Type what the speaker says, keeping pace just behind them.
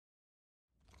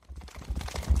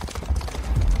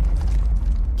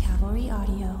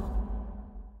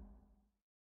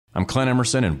I'm Clint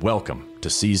Emerson, and welcome to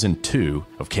Season 2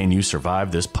 of Can You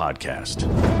Survive This Podcast,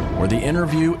 where the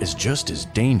interview is just as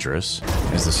dangerous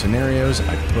as the scenarios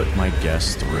I put my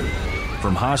guests through.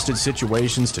 From hostage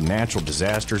situations to natural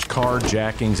disasters,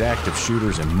 carjackings, active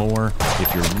shooters, and more,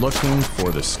 if you're looking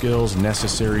for the skills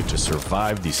necessary to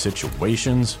survive these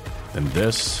situations, then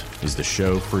this is the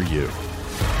show for you.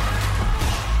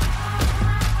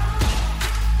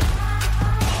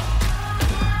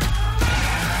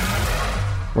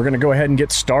 We're going to go ahead and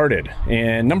get started.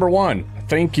 And number one,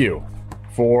 thank you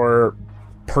for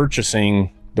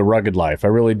purchasing The Rugged Life. I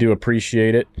really do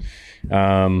appreciate it.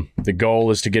 The goal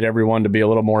is to get everyone to be a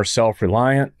little more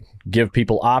self-reliant, give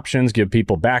people options, give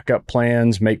people backup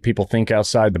plans, make people think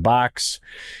outside the box,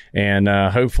 and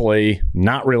hopefully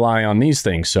not rely on these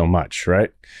things so much,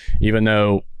 right? Even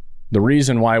though the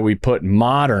reason why we put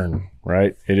modern,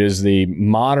 right? It is the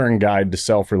modern guide to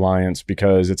self-reliance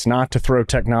because it's not to throw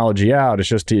technology out. It's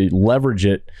just to leverage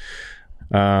it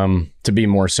to be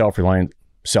more self-reliant,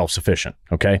 self-sufficient.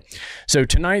 Okay. So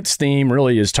tonight's theme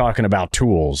really is talking about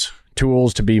tools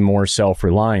to be more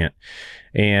self-reliant.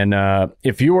 And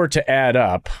if you were to add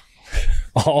up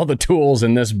all the tools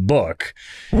in this book,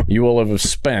 you will have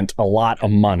spent a lot of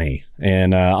money.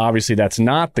 And obviously that's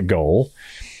not the goal.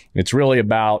 It's really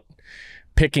about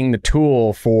picking the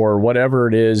tool for whatever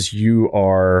it is you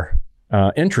are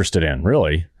interested in,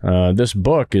 really. This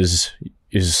book is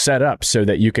set up so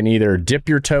that you can either dip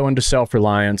your toe into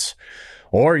self-reliance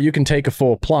or you can take a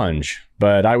full plunge.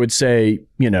 But I would say,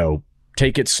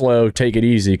 take it slow, take it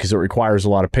easy, because it requires a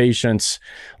lot of patience,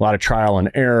 a lot of trial and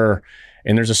error.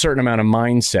 And there's a certain amount of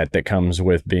mindset that comes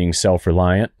with being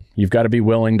self-reliant. You've got to be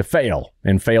willing to fail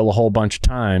and fail a whole bunch of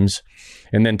times,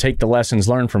 and then take the lessons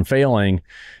learned from failing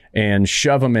and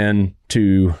shove them in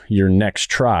to your next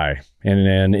try. And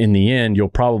then in the end, you'll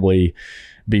probably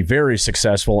be very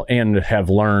successful and have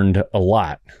learned a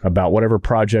lot about whatever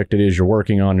project it is you're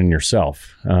working on in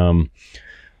yourself. And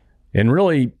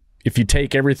really, if you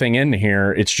take everything in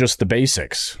here, it's just the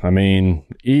basics. I mean,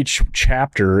 each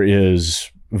chapter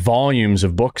is volumes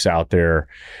of books out there.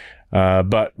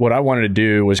 But what I wanted to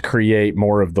do was create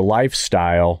more of the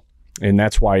lifestyle. And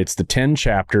that's why it's the 10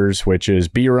 chapters, which is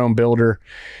be your own builder,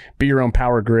 be your own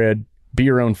power grid, be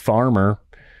your own farmer,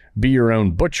 be your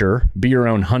own butcher, be your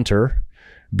own hunter,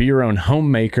 be your own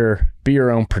homemaker, be your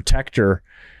own protector,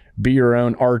 be your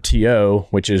own RTO,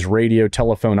 which is radio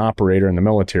telephone operator in the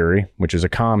military, which is a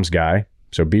comms guy.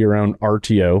 So be your own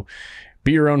RTO,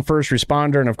 be your own first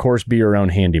responder, and of course, be your own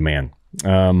handyman.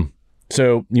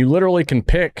 So you literally can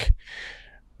pick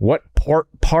what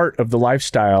part of the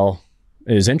lifestyle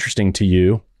is interesting to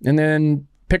you, and then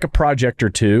pick a project or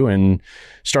two and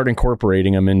start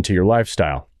incorporating them into your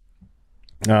lifestyle.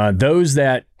 Those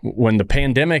that, when the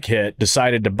pandemic hit,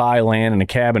 decided to buy land and a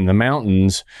cabin in the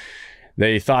mountains,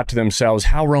 they thought to themselves,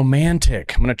 how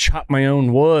romantic. I'm going to chop my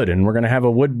own wood, and we're going to have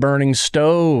a wood-burning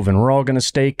stove, and we're all going to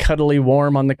stay cuddly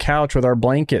warm on the couch with our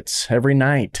blankets every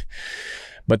night.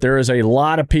 But there is a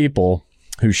lot of people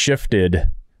who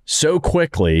shifted so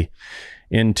quickly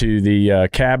into the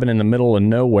cabin in the middle of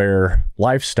nowhere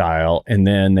lifestyle, and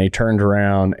then they turned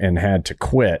around and had to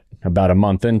quit about a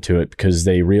month into it because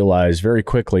they realized very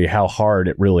quickly how hard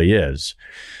it really is.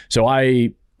 So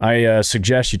I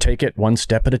suggest you take it one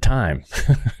step at a time.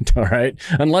 All right.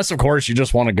 Unless, of course, you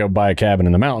just want to go buy a cabin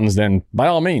in the mountains, then by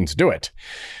all means, do it.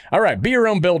 All right. Be your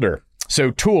own builder.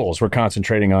 So tools we're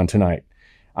concentrating on tonight.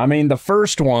 I mean, the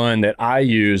first one that I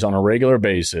use on a regular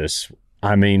basis,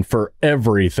 for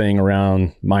everything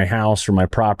around my house or my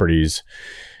properties,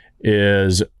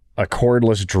 is a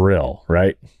cordless drill,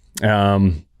 right?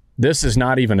 This is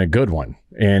not even a good one,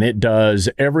 and it does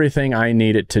everything I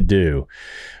need it to do.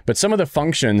 But some of the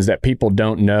functions that people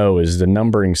don't know is the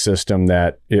numbering system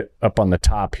up on the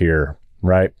top here,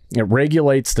 right? It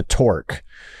regulates the torque.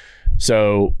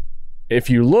 So if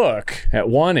you look at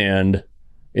one end,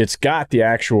 it's got the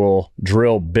actual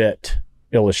drill bit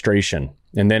illustration.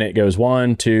 And then it goes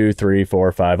 1, 2, 3,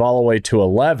 4, 5, all the way to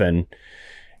 11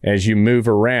 as you move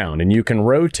around. And you can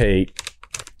rotate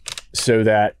so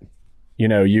that,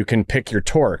 you can pick your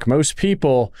torque. Most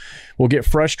people will get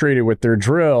frustrated with their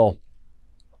drill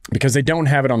because they don't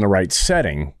have it on the right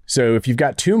setting. So if you've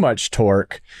got too much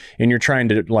torque and you're trying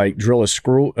to drill a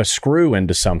screw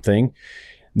into something,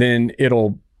 then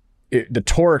the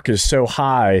torque is so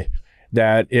high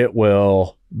that it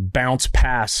will bounce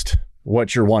past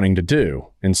what you're wanting to do.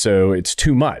 And so it's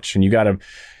too much, and you got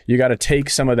to take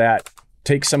some of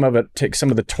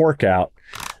the torque out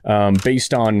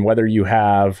based on whether you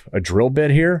have a drill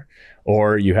bit here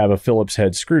or you have a Phillips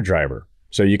head screwdriver.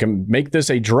 So you can make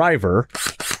this a driver,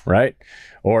 right?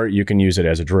 Or you can use it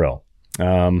as a drill.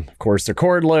 Of course, they're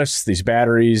cordless. These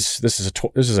batteries, this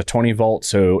is a 20 volt,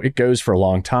 so it goes for a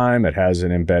long time. It has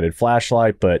an embedded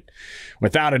flashlight, but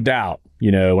without a doubt,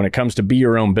 when it comes to be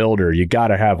your own builder, you got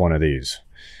to have one of these.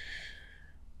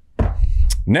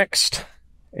 Next,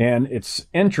 and it's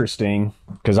interesting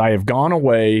because I have gone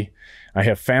away. I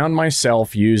have found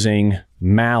myself using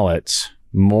mallets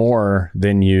more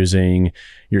than using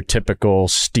your typical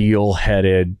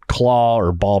steel-headed claw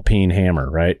or ball-peen hammer,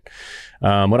 right?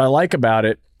 What I like about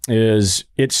it is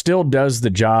it still does the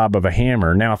job of a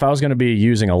hammer. Now, if I was going to be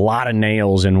using a lot of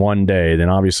nails in one day, then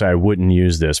obviously I wouldn't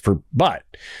use this. But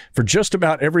for just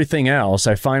about everything else,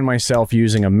 I find myself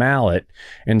using a mallet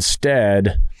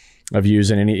instead of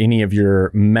using any of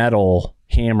your metal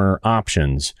hammer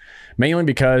options, mainly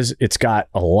because it's got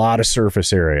a lot of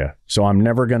surface area. So I'm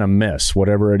never going to miss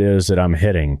whatever it is that I'm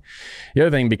hitting. The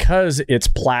other thing, because it's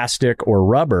plastic or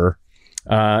rubber,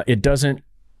 it doesn't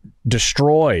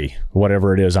destroy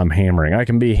whatever it is I'm hammering. I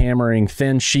can be hammering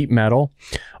thin sheet metal,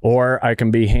 or I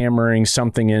can be hammering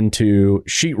something into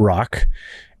sheetrock,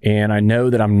 and I know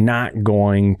that I'm not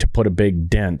going to put a big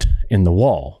dent in the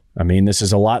wall. I mean, this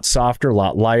is a lot softer, a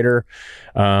lot lighter.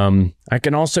 I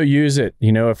can also use it,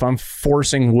 if I'm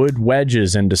forcing wood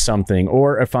wedges into something,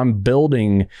 or if I'm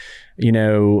building,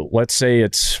 let's say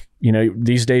it's,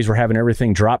 these days we're having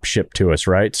everything drop shipped to us,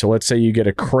 right? So let's say you get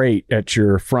a crate at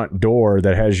your front door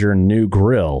that has your new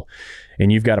grill, and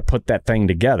you've got to put that thing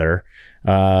together.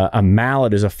 A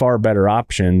mallet is a far better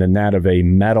option than that of a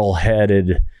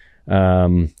metal-headed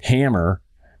hammer,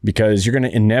 because you're going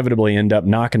to inevitably end up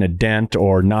knocking a dent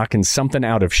or knocking something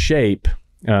out of shape,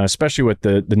 especially with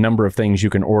the number of things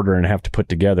you can order and have to put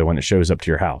together when it shows up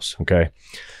to your house, okay?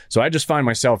 So I just find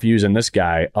myself using this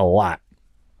guy a lot.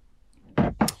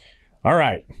 All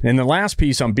right, and the last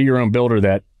piece on Be Your Own Builder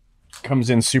that comes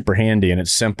in super handy and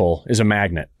it's simple is a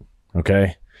magnet,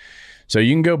 okay? So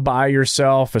you can go buy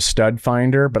yourself a stud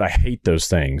finder, but I hate those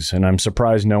things, and I'm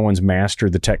surprised no one's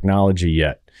mastered the technology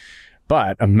yet.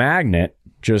 But a magnet,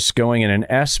 just going in an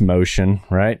S motion,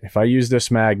 right? If I use this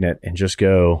magnet and just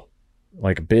go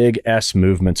like big S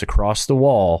movements across the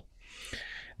wall,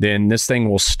 then this thing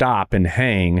will stop and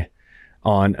hang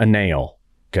on a nail,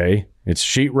 okay? It's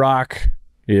sheetrock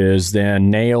is then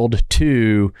nailed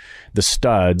to the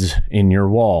studs in your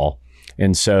wall.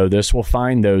 And so this will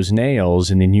find those nails,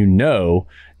 and then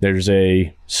there's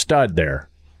a stud there.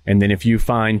 And then if you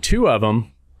find two of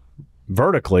them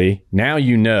vertically, now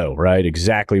right,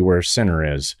 exactly where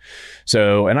center is.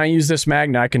 So, and I use this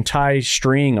magnet, I can tie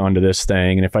string onto this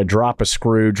thing, and if I drop a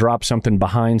screw, drop something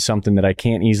behind something that I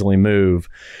can't easily move,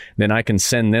 then I can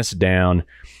send this down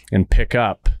and pick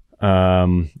up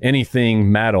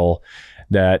anything metal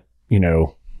that,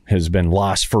 has been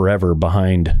lost forever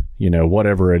behind,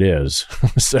 whatever it is.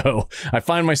 So I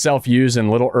find myself using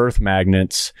little earth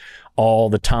magnets all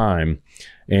the time,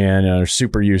 and they're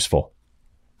super useful.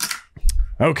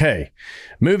 Okay,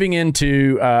 moving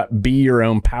into Be Your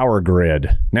Own Power Grid.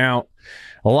 Now,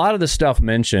 a lot of the stuff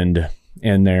mentioned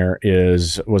in there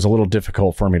was a little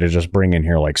difficult for me to just bring in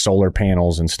here, like solar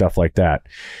panels and stuff like that.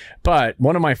 But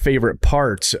one of my favorite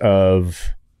parts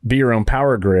of Be Your Own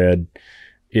Power Grid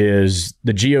is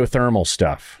the geothermal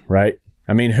stuff, right?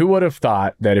 I mean, who would have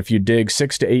thought that if you dig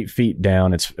 6 to 8 feet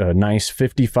down, it's a nice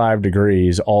 55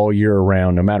 degrees all year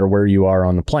round, no matter where you are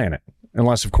on the planet,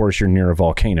 unless, of course, you're near a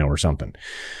volcano or something.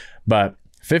 But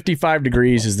 55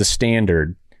 degrees is the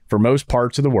standard for most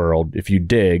parts of the world if you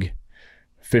dig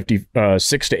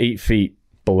 6 to 8 feet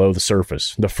below the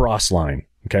surface, the frost line,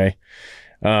 okay?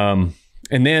 And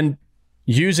then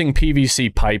using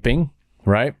PVC piping,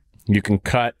 right? You can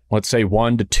cut, let's say,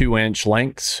 1 to 2 inch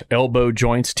lengths, elbow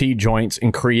joints, T-joints,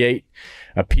 and create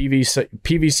a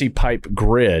PVC pipe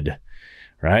grid,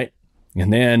 right?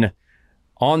 And then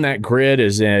on that grid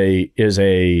is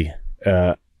an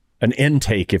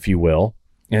intake, if you will.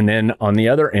 And then on the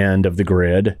other end of the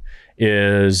grid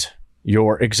is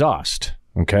your exhaust,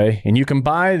 okay? And you can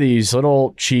buy these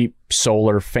little cheap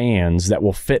solar fans that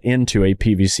will fit into a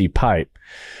PVC pipe.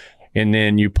 And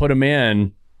then you put them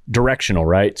in directional,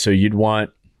 right? So you'd want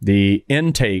the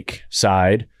intake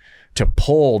side to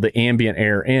pull the ambient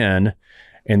air in,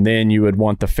 and then you would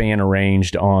want the fan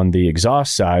arranged on the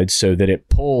exhaust side so that it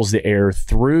pulls the air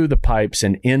through the pipes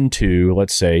and into,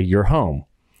 let's say, your home.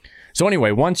 So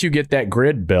anyway, once you get that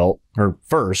grid built, or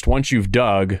first, once you've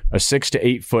dug a 6 to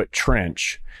 8 foot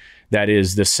trench that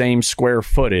is the same square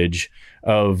footage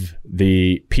of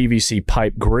the PVC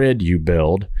pipe grid you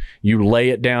build, you lay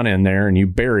it down in there and you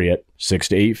bury it 6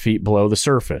 to 8 feet below the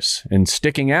surface. And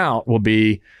sticking out will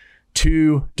be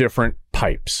 2 different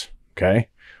pipes, okay?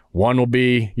 One will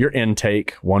be your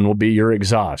intake. One will be your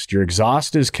exhaust. Your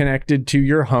exhaust is connected to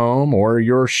your home or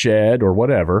your shed or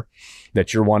whatever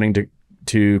that you're wanting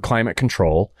to climate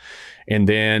control. And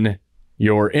then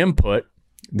your input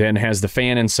then has the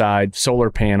fan inside, solar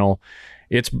panel.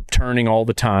 It's turning all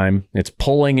the time. It's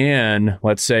pulling in,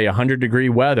 let's say, 100-degree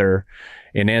weather.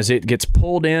 And as it gets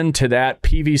pulled into that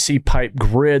PVC pipe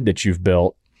grid that you've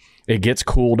built, it gets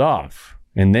cooled off.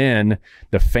 And then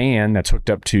the fan that's hooked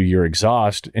up to your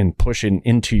exhaust and pushing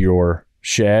into your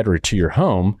shed or to your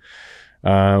home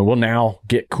will now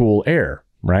get cool air,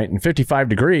 right? And 55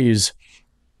 degrees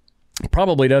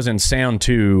probably doesn't sound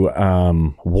too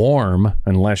warm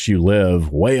unless you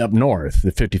live way up north.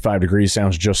 The 55 degrees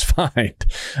sounds just fine.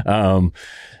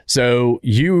 So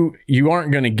you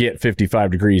aren't going to get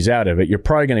 55 degrees out of it. You're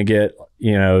probably going to get,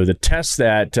 the test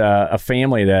that a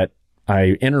family that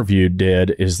I interviewed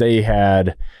did is they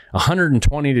had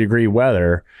 120 degree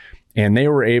weather and they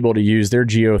were able to use their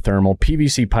geothermal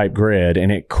PVC pipe grid, and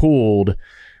it cooled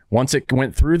once it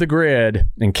went through the grid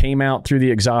and came out through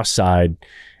the exhaust side.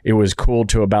 It was cooled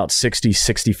to about 60,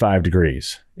 65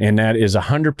 degrees. And that is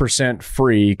 100%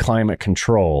 free climate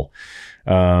control.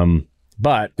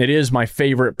 But it is my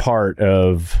favorite part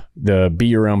of the Be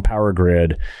Your Own Power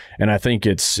Grid. And I think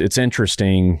it's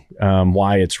interesting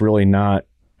why it's really not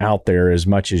out there as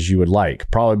much as you would like.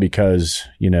 Probably because,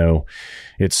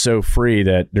 it's so free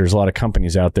that there's a lot of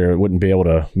companies out there that wouldn't be able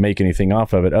to make anything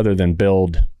off of it other than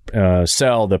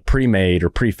sell the pre-made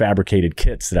or prefabricated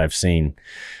kits that I've seen.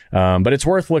 But it's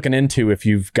worth looking into if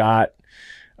you've got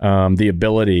the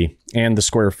ability and the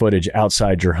square footage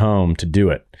outside your home to do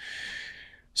it.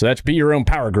 So that's Be Your Own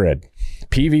Power Grid.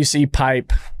 PVC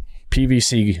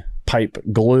pipe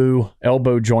glue,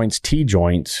 elbow joints,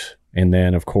 T-joints, and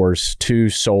then, of course, 2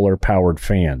 solar-powered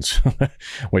fans,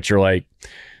 which are like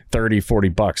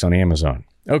 $30-$40 on Amazon.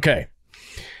 Okay.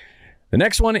 The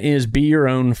next one is Be Your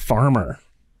Own Farmer.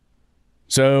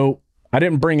 So I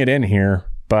didn't bring it in here,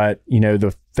 but,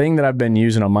 the thing that I've been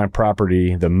using on my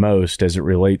property the most as it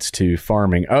relates to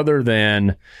farming, other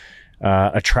than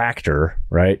a tractor,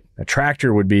 right? A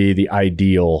tractor would be the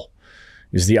ideal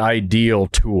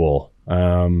tool.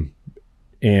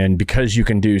 And because you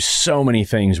can do so many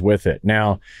things with it.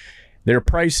 Now, they're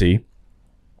pricey,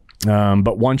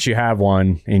 but once you have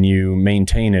one and you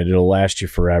maintain it, it'll last you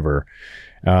forever.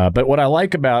 But what I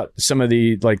like about some of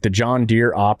the John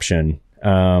Deere option,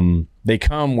 they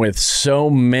come with so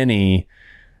many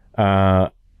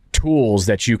tools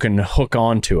that you can hook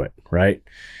onto it, right?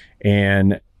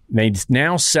 And they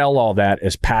now sell all that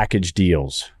as package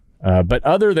deals. But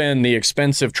other than the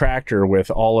expensive tractor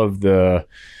with all of the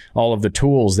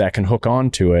tools that can hook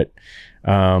onto it,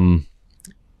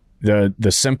 the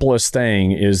simplest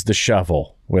thing is the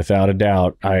shovel. Without a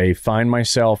doubt, I find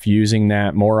myself using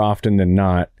that more often than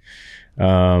not.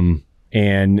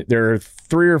 And there are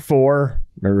 3 or 4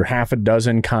 or half a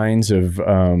dozen kinds of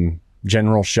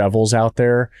general shovels out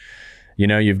there.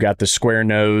 You've got the square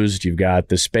nosed, you've got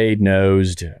the spade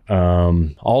nosed,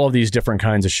 all of these different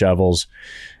kinds of shovels.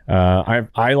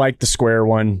 I like the square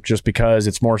one just because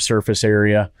it's more surface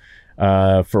area.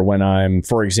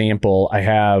 For example, I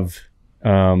have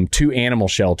 2 animal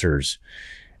shelters,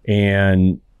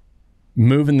 and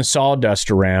moving the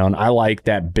sawdust around, I like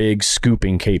that big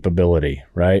scooping capability,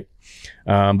 right?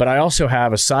 But I also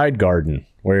have a side garden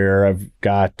where I've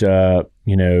got,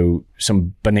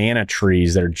 some banana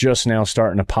trees that are just now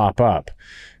starting to pop up.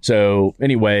 So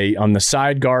anyway, on the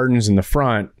side gardens in the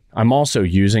front, I'm also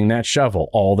using that shovel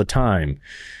all the time.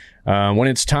 When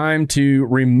it's time to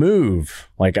remove,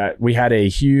 we had a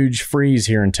huge freeze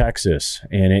here in Texas,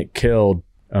 and it killed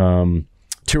 2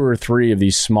 or 3 of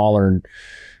these smaller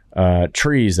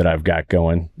trees that I've got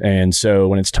going. And so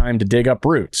when it's time to dig up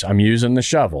roots, I'm using the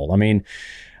shovel.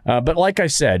 But like I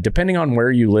said, depending on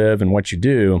where you live and what you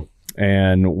do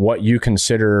and what you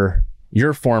consider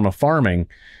your form of farming,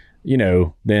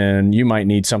 then you might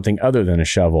need something other than a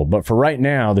shovel. But for right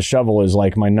now, the shovel is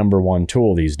like my number one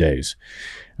tool these days.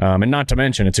 And not to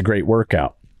mention, it's a great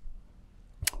workout.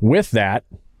 With that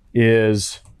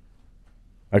is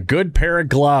a good pair of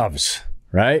gloves,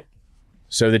 right?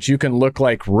 So that you can look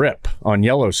like Rip on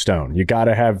Yellowstone. You got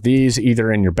to have these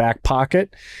either in your back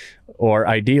pocket or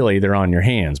ideally they're on your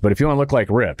hands. But if you want to look like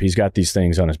Rip, he's got these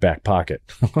things on his back pocket.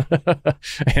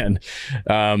 And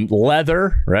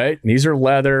leather, right? These are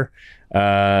leather.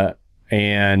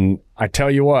 And I tell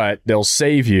you what, they'll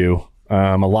save you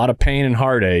a lot of pain and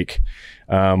heartache.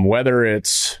 Whether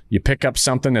it's you pick up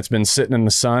something that's been sitting in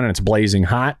the sun and it's blazing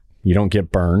hot, you don't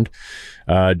get burned.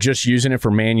 Just using it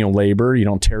for manual labor, you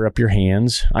don't tear up your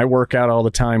hands. I work out all the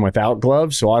time without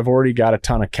gloves, so I've already got a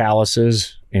ton of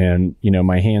calluses and,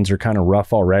 my hands are kind of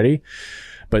rough already.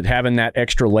 But having that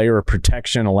extra layer of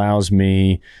protection allows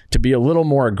me to be a little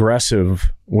more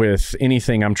aggressive with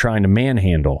anything I'm trying to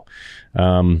manhandle.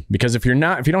 Because if you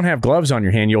don't have gloves on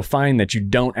your hand, you'll find that you're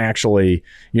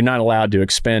not allowed to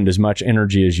expend as much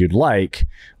energy as you'd like,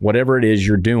 whatever it is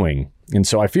you're doing. And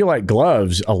so I feel like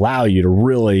gloves allow you to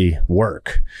really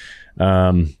work.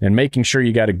 And making sure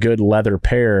you got a good leather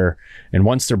pair. And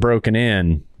once they're broken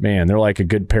in, man, they're like a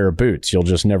good pair of boots. You'll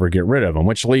just never get rid of them,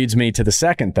 which leads me to the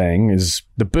second thing is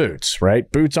the boots,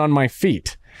 right? Boots on my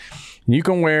feet. You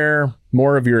can wear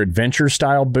more of your adventure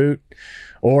style boot,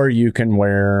 or you can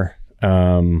wear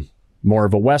more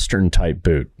of a Western type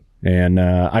boot. And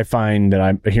I find that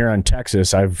I'm here in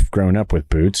Texas, I've grown up with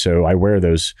boots, so I wear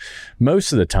those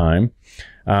most of the time.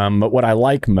 But what I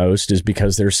like most is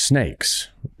because there's snakes.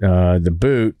 The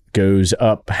boot goes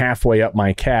up halfway up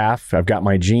my calf. I've got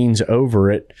my jeans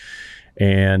over it.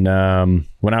 And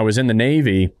when I was in the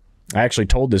Navy, I actually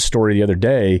told this story the other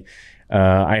day.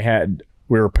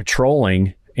 We were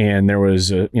patrolling, and there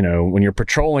was, when you're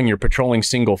patrolling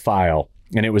single file,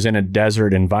 and it was in a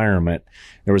desert environment.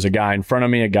 There was a guy in front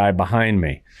of me, a guy behind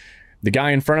me. The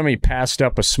guy in front of me passed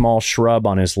up a small shrub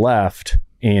on his left,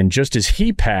 and just as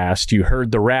he passed, you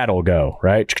heard the rattle go,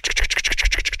 right?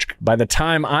 By the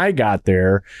time I got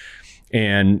there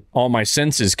and all my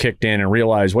senses kicked in and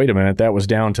realized, wait a minute, that was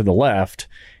down to the left,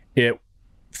 it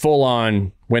full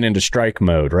on went into strike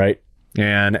mode, right?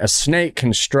 And a snake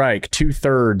can strike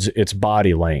 2/3 its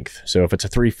body length. So if it's a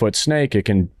 3-foot snake, it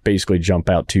can basically jump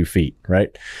out 2 feet,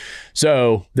 right?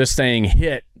 So this thing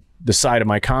hit the side of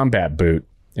my combat boot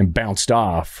and bounced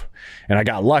off, and I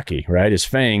got lucky, right? His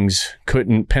fangs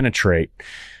couldn't penetrate.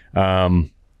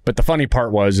 But the funny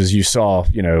part was, is you saw,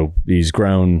 these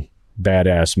grown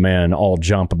badass men all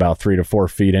jump about 3 to 4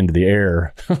 feet into the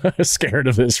air, scared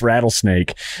of this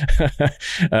rattlesnake.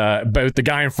 Both the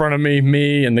guy in front of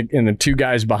me, and the two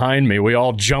guys behind me, we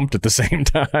all jumped at the same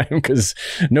time because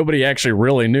nobody actually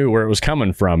really knew where it was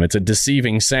coming from. It's a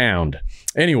deceiving sound.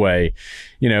 Anyway,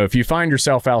 if you find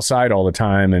yourself outside all the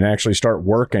time and actually start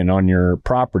working on your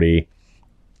property,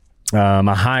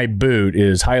 a high boot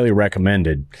is highly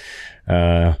recommended.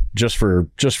 Just for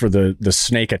the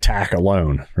snake attack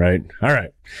alone, right? All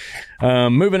right.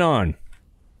 Moving on.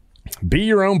 Be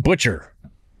your own butcher.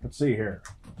 Let's see here.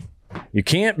 You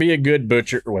can't be a good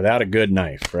butcher without a good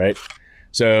knife, right?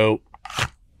 So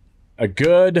a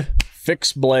good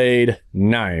fixed blade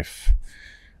knife,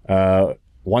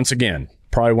 once again,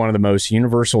 probably one of the most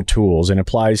universal tools, and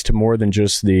applies to more than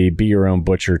just the Be Your Own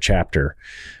Butcher chapter.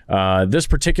 This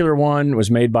particular one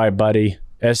was made by a buddy,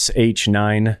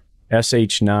 sh9.com.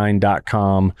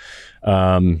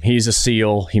 He's a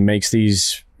SEAL. He makes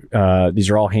these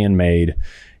are all handmade.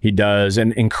 He does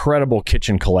an incredible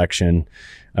kitchen collection.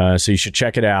 So you should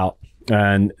check it out.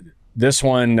 And this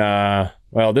one, a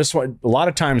lot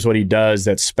of times what he does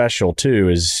that's special too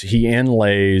is he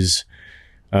inlays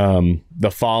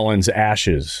the fallen's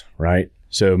ashes, right?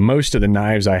 So most of the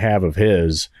knives I have of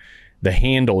his, the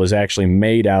handle is actually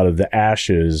made out of the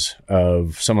ashes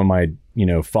of some of my,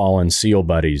 fallen SEAL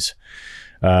buddies.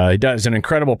 He does an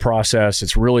incredible process.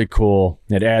 It's really cool.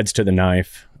 It adds to the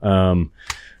knife.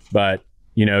 But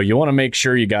you want to make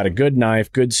sure you got a good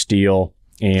knife, good steel,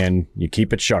 and you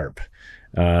keep it sharp.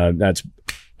 That's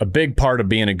a big part of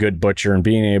being a good butcher and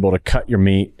being able to cut your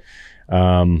meat,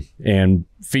 and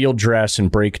field dress and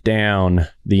break down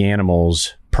the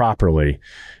animals properly.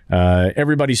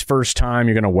 Everybody's first time,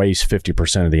 you're going to waste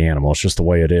 50% of the animal. It's just the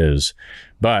way it is.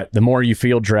 But the more you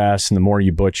field dress and the more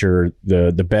you butcher,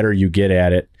 the better you get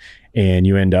at it, and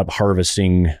you end up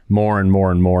harvesting more and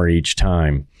more and more each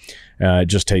time. It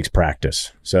just takes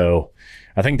practice. So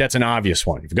I think that's an obvious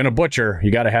one. If you're going to butcher,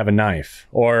 you got to have a knife,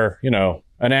 or,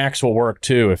 an axe will work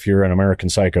too if you're an American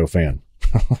Psycho fan.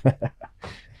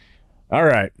 All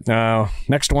right.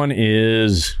 Next one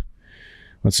is,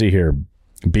 let's see here.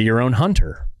 Be your own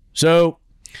hunter. So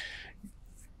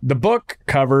the book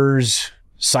covers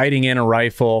sighting in a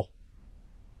rifle,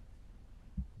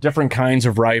 different kinds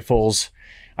of rifles.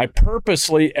 I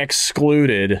purposely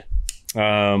excluded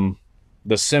the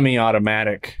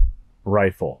semi-automatic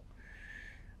rifle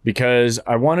because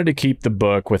I wanted to keep the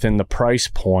book within the price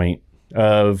point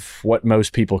of what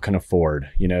most people can afford.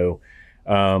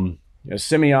 A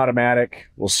semi-automatic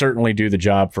will certainly do the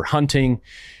job for hunting,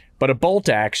 but a bolt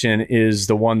action is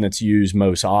the one that's used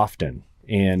most often.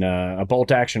 And a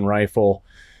bolt action rifle,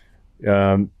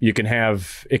 it can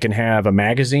have a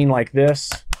magazine like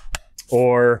this,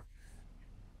 or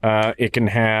it can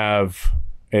have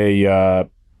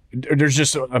there's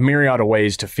just a myriad of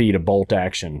ways to feed a bolt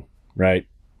action, right?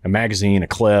 a magazine, a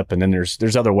clip, and then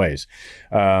there's other ways.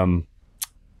 And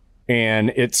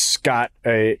it's got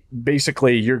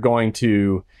basically you're going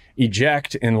to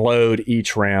eject and load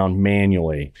each round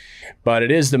manually, but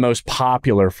it is the most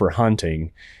popular for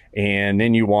hunting. And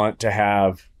then you want to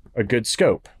have a good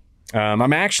scope.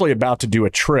 I'm actually about to do a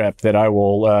trip that I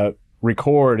will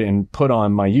record and put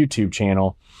on my YouTube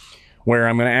channel, where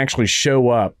I'm going to actually show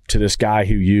up to this guy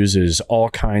who uses all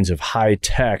kinds of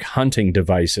high-tech hunting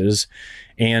devices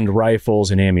and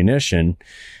rifles and ammunition.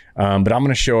 But I'm going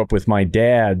to show up with my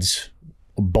dad's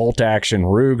bolt-action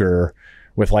Ruger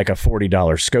with like a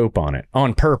 $40 scope on it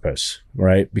on purpose,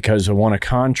 right? Because I want to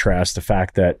contrast the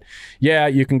fact that, yeah,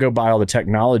 you can go buy all the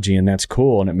technology and that's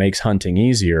cool and it makes hunting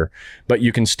easier, but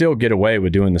you can still get away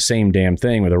with doing the same damn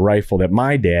thing with a rifle that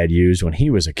my dad used when he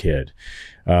was a kid.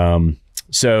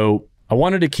 So I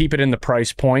wanted to keep it in the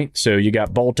price point. So you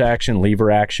got bolt action,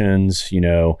 lever actions, and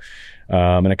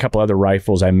a couple other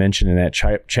rifles I mentioned in that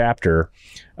chapter.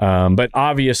 But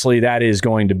obviously that is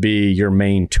going to be your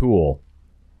main tool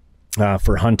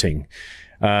for hunting.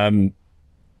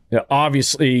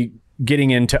 Obviously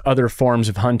getting into other forms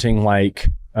of hunting like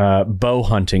bow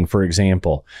hunting, for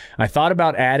example. I thought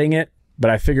about adding it,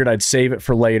 but I figured I'd save it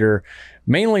for later,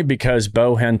 mainly because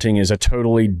bow hunting is a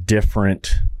totally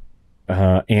different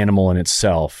animal in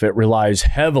itself. It relies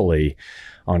heavily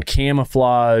on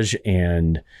camouflage,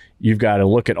 and you've got to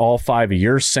look at all 5 of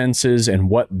your senses and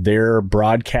what they're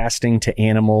broadcasting to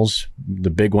animals, the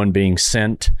big one being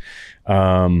scent.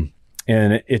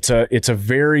 And it's a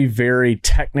very, very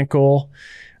technical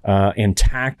and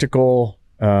tactical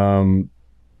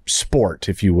sport,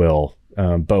 if you will,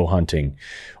 bow hunting.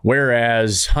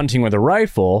 Whereas hunting with a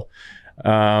rifle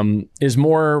is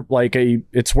more like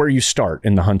it's where you start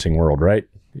in the hunting world, right?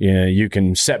 You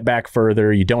can set back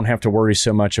further. You don't have to worry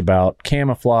so much about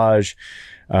camouflage,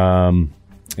 and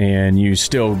you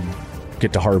still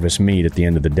get to harvest meat at the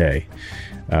end of the day.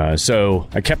 So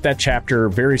I kept that chapter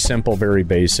very simple, very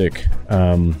basic,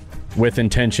 with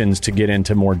intentions to get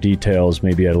into more details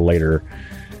maybe at a later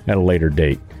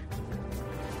date.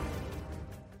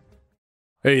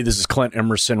 Hey, this is Clint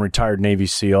Emerson, retired Navy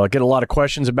SEAL. I get a lot of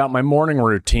questions about my morning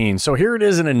routine. So here it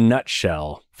is in a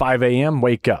nutshell. 5 a.m.,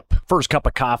 wake up. First cup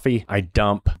of coffee, I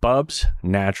dump Bubs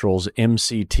Naturals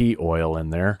MCT oil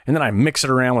in there. And then I mix it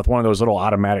around with one of those little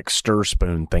automatic stir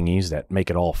spoon thingies that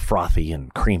make it all frothy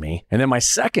and creamy. And then my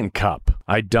second cup,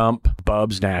 I dump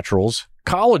Bubs Naturals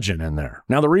collagen in there.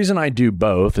 Now, the reason I do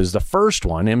both is the first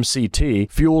one, MCT,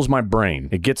 fuels my brain.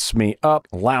 It gets me up,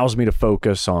 allows me to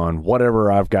focus on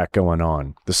whatever I've got going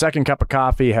on. The second cup of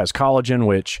coffee has collagen,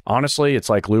 which honestly, it's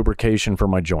like lubrication for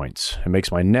my joints. It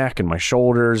makes my neck and my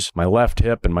shoulders, my left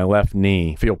hip and my left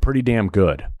knee feel pretty damn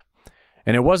good.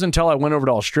 And it wasn't until I went over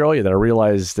to Australia that I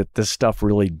realized that this stuff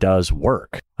really does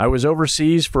work. I was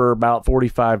overseas for about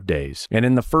 45 days, and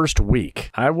in the first week,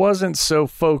 I wasn't so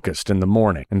focused in the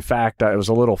morning. In fact, I was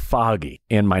a little foggy,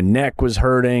 and my neck was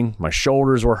hurting, my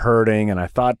shoulders were hurting, and I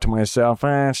thought to myself,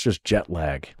 it's just jet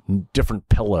lag, different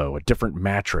pillow, a different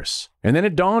mattress. And then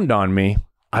it dawned on me,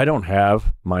 I don't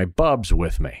have my Bubs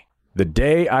with me. The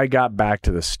day I got back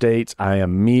to the States, I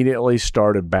immediately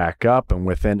started back up, and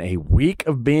within a week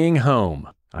of being home,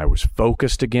 I was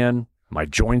focused again, my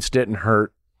joints didn't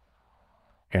hurt,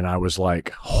 and I was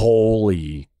like,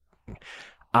 holy.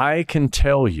 I can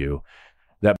tell you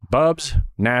that Bubs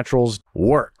Naturals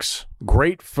works.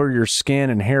 Great for your skin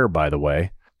and hair, by the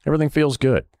way. Everything feels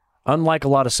good. Unlike a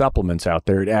lot of supplements out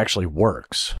there, it actually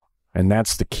works. And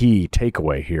that's the key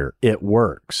takeaway here. It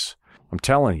works. I'm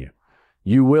telling you.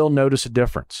 You will notice a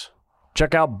difference.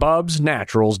 Check out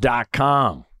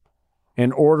bubsnaturals.com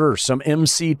and order some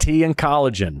MCT and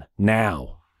collagen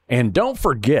now. And don't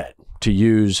forget to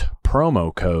use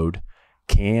promo code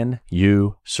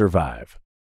CANYOUSURVIVE.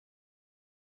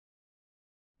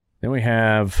 Then we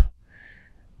have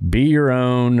Be Your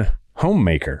Own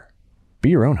Homemaker. Be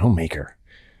your own homemaker.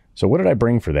 So what did I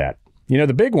bring for that?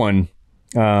 The big one,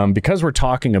 because we're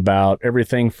talking about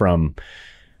everything from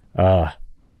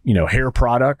hair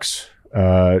products.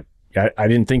 I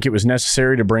didn't think it was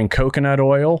necessary to bring coconut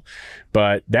oil,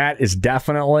 but that is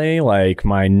definitely like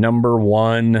my number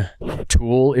one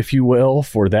tool, if you will,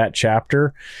 for that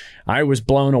chapter. I was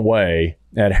blown away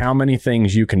at how many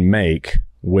things you can make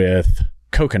with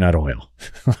coconut oil.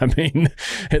 I mean,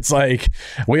 it's like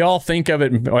we all think of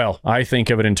it. Well, I think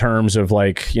of it in terms of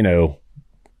like,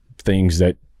 things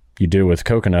that you do with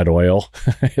coconut oil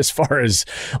as far as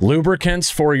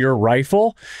lubricants for your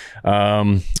rifle,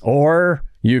 or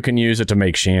you can use it to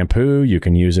make shampoo. You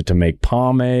can use it to make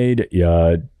pomade,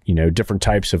 different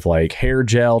types of like hair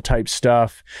gel type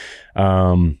stuff,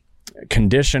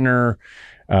 conditioner.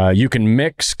 You can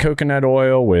mix coconut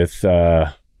oil with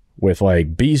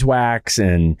like beeswax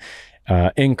and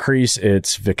increase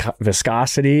its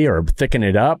viscosity or thicken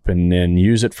it up, and then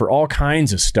use it for all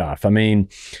kinds of stuff. I mean,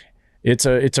 it's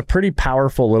a pretty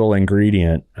powerful little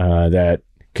ingredient that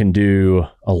can do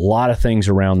a lot of things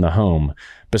around the home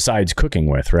besides cooking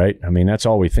with, right? I mean, that's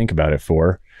all we think about it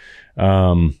for.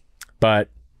 But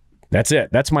that's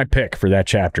it. That's my pick for that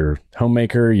chapter.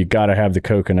 Homemaker, you got to have the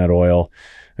coconut oil.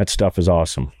 That stuff is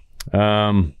awesome.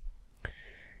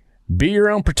 Be your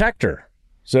own protector.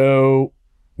 So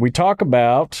we talk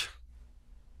about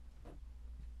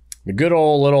the good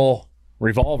old little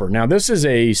revolver. Now, this is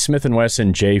a Smith &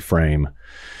 Wesson J-frame.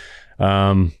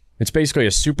 It's basically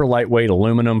a super lightweight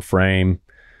aluminum frame.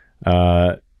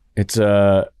 You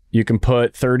can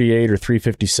put 38 or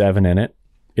 357 in it.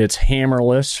 It's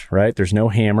hammerless, right? There's no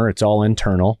hammer. It's all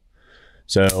internal.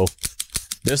 So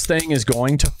this thing is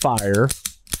going to fire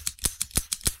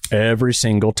every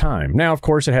single time. Now, of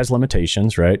course, it has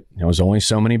limitations, right? There's only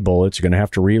so many bullets. You're going to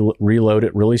have to reload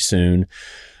it really soon.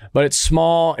 But it's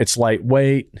small. It's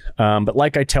lightweight. But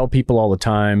like I tell people all the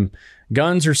time,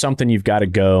 guns are something you've got to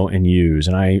go and use.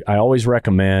 And I always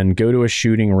recommend go to a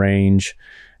shooting range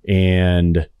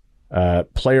and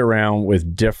play around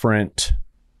with different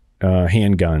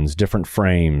handguns, different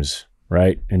frames,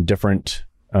 right? And different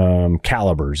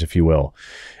calibers, if you will,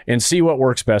 and see what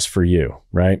works best for you,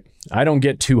 right? I don't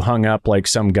get too hung up like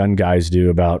some gun guys do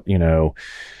about,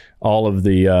 all of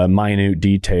the minute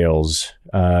details.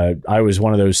 I was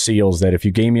one of those SEALs that if you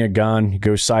gave me a gun, you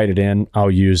go sight it in, I'll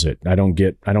use it. I don't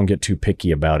get too picky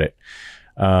about it.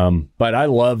 But I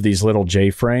love these little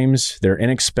J-frames. They're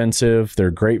inexpensive.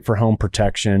 They're great for home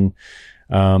protection.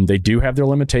 They do have their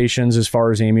limitations as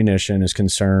far as ammunition is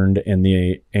concerned, and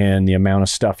the amount of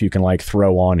stuff you can like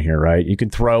throw on here, right? You can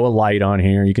throw a light on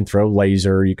here. You can throw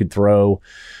laser. You could throw,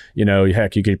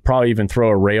 heck, you could probably even throw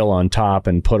a rail on top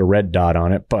and put a red dot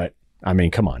on it. But I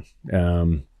mean, come on.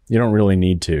 You don't really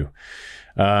need to.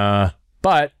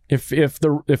 But if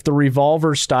the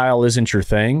revolver style isn't your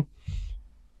thing,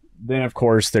 then of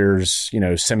course there's,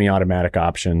 semi-automatic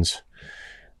options.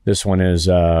 This one is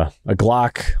a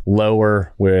Glock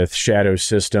lower with Shadow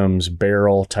Systems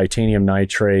barrel, titanium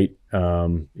nitrate,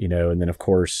 and then of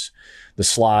course the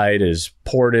slide is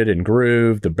ported and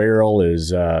grooved. The barrel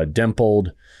is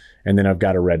dimpled, and then I've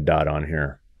got a red dot on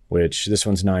here, which this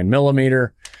one's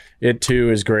 9mm. It too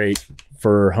is great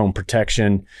for home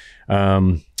protection.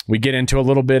 We get into a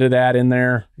little bit of that in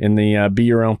there in the Be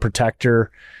Your Own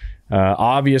Protector.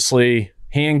 Obviously,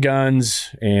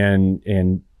 handguns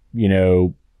and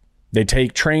they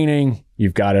take training.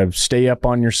 You've got to stay up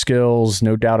on your skills,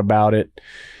 no doubt about it.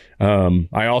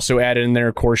 I also added in there,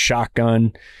 of course,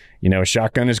 shotgun. A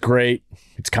shotgun is great.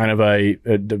 It's kind of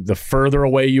the further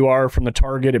away you are from the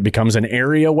target, it becomes an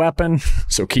area weapon.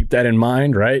 So keep that in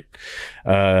mind, right?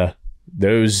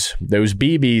 Those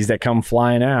BBs that come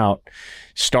flying out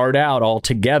start out all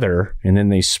together and then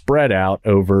they spread out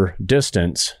over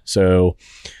distance. So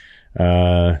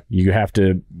you have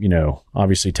to,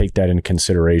 obviously take that into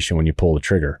consideration when you pull the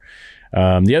trigger.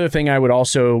 The other thing I would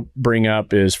also bring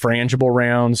up is frangible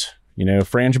rounds.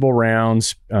 Frangible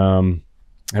rounds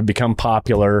have become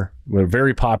popular. They're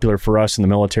very popular for us in the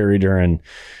military during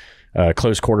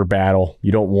close quarter battle.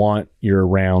 You don't want your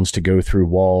rounds to go through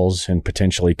walls and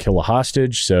potentially kill a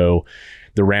hostage. So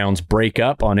the rounds break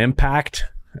up on impact.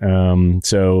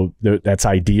 That's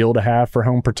ideal to have for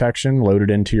home protection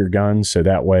loaded into your gun. So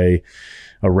that way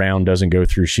a round doesn't go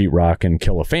through sheetrock and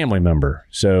kill a family member.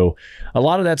 So a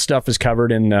lot of that stuff is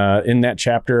covered in that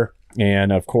chapter.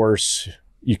 And of course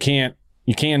you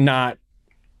cannot,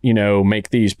 make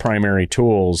these primary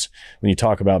tools when you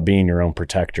talk about being your own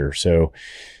protector. So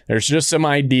there's just some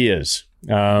ideas.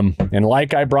 And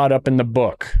like I brought up in the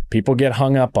book, people get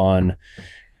hung up on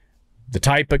the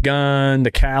type of gun,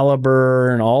 the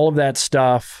caliber, and all of that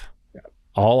stuff.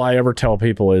 All I ever tell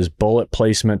people is bullet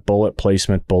placement, bullet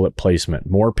placement, bullet placement.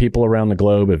 More people around the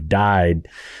globe have died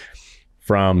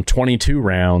from 22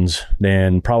 rounds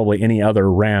than probably any other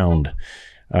round,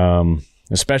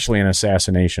 especially in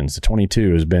assassinations. The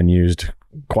 22 has been used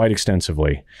quite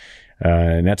extensively.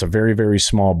 And that's a very, very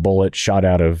small bullet shot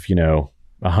out of,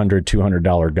 $100,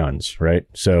 $200 guns, right?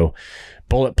 So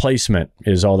bullet placement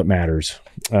is all that matters,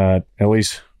 at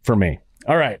least for me.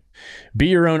 All right. Be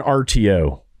your own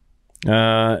RTO.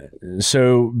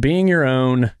 So being your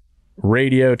own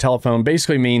radio, telephone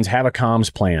basically means have a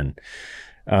comms plan.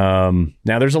 Now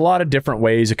there's a lot of different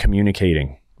ways of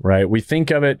communicating, right? We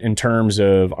think of it in terms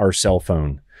of our cell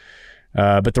phone.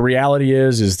 But the reality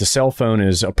is the cell phone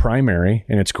is a primary,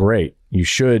 and it's great.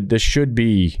 This should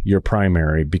be your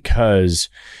primary because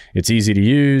it's easy to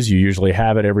use. You usually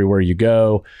have it everywhere you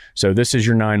go. So this is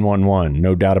your 911,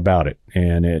 no doubt about it.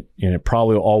 And it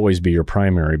probably will always be your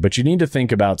primary, but you need to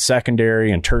think about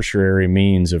secondary and tertiary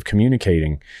means of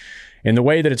communicating. And the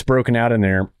way that it's broken out in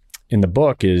there in the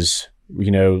book is,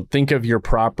 think of your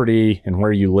property and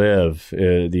where you live,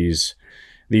 these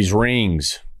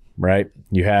rings, right?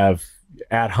 You have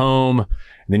at home,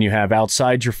 then you have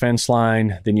outside your fence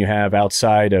line, then you have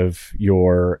outside of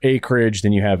your acreage,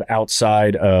 then you have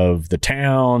outside of the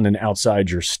town, and outside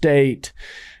your state,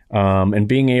 and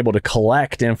being able to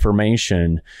collect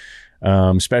information,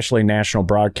 especially national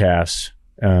broadcasts,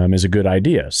 is a good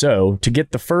idea. So to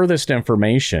get the furthest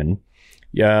information,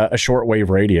 a shortwave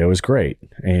radio is great.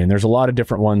 And there's a lot of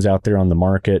different ones out there on the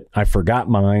market. I forgot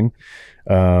mine.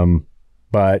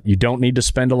 But you don't need to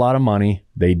spend a lot of money.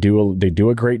 They do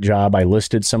a great job. I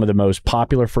listed some of the most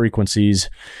popular frequencies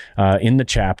in the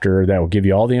chapter that will give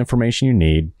you all the information you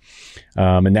need.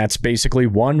 And that's basically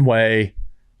one way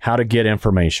how to get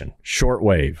information,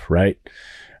 shortwave, right?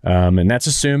 And that's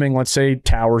assuming, let's say,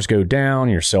 towers go down,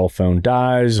 your cell phone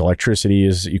dies, electricity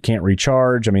you can't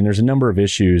recharge. I mean, there's a number of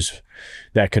issues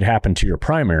that could happen to your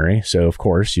primary. So, of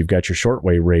course, you've got your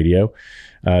shortwave radio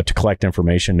to collect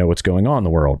information, know what's going on in the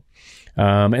world.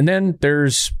 And then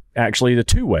there's actually the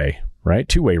two-way, right?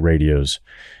 Two-way radios.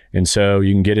 And so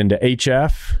you can get into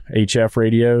HF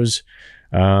radios,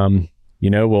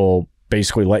 will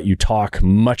basically let you talk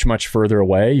much, much further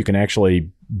away. You can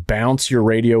actually bounce your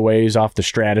radio waves off the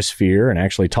stratosphere and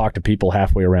actually talk to people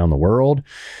halfway around the world.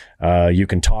 You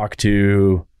can talk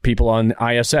to people on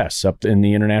ISS up in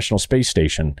the International Space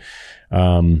Station.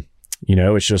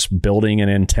 It's just building an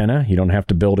antenna. You don't have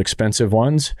to build expensive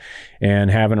ones,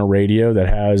 and having a radio that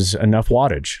has enough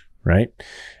wattage, right?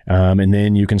 And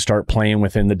then you can start playing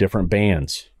within the different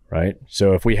bands, right?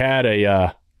 So if we had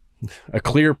a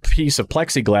clear piece of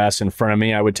plexiglass in front of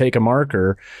me, I would take a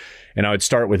marker and I would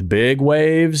start with big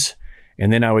waves,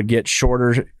 and then I would get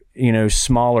shorter,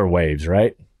 smaller waves,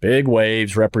 right? Big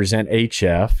waves represent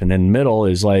HF, and then middle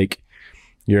is like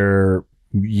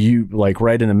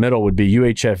right in the middle would be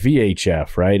UHF,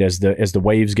 VHF, right? As the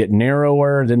waves get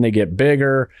narrower, then they get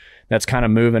bigger. That's kind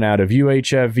of moving out of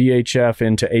UHF, VHF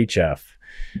into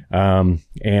HF.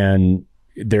 And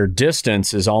their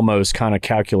distance is almost kind of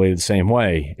calculated the same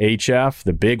way. HF,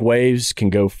 the big waves can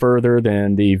go further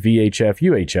than the VHF,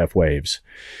 UHF waves.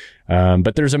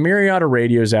 But there's a myriad of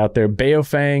radios out there.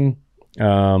 Baofeng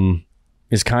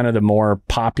is kind of the more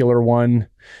popular one.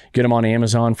 Get them on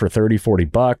Amazon for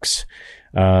 $30-$40.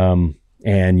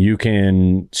 And you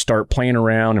can start playing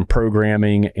around and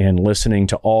programming and listening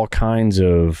to all kinds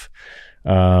of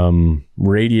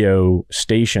radio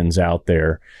stations out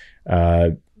there.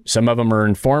 Some of them are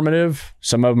informative.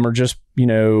 Some of them are just,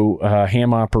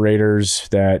 ham operators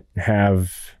that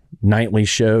have nightly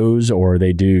shows, or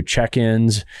they do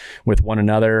check-ins with one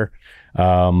another.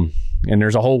 And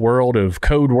there's a whole world of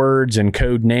code words and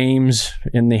code names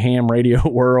in the ham radio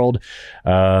world.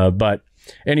 But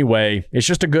anyway, it's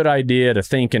just a good idea to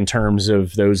think in terms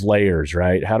of those layers,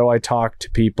 right? How do I talk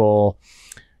to people,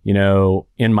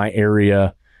 in my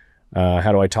area?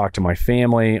 How do I talk to my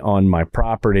family on my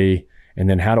property? And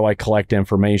then how do I collect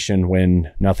information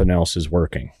when nothing else is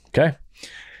working? Okay.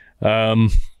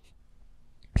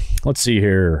 Let's see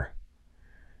here.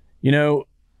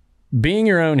 Being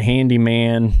your own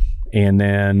handyman and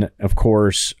then, of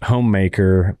course,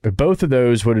 homemaker, but both of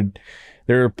those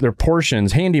their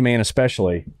portions, handyman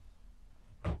especially,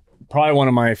 probably one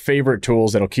of my favorite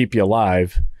tools that'll keep you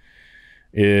alive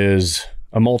is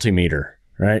a multimeter,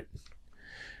 right?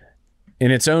 In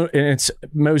its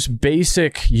most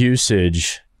basic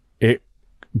usage, it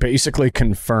basically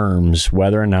confirms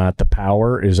whether or not the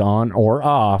power is on or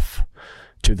off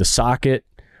to the socket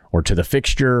or to the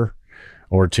fixture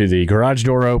or to the garage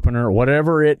door opener,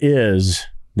 whatever it is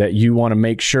that you want to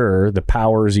make sure the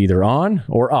power is either on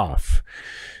or off.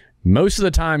 Most of the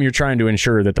time, you're trying to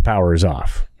ensure that the power is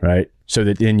off, right? So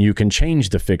that then you can change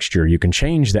the fixture, you can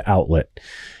change the outlet.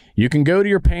 You can go to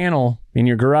your panel in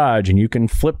your garage and you can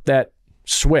flip that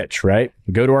switch, right?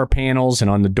 Go to our panels, and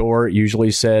on the door it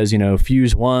usually says,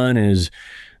 fuse 1 is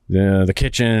the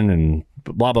kitchen, and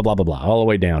blah, blah, blah, blah, blah, all the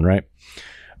way down, right?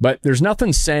 But there's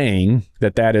nothing saying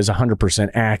that is 100%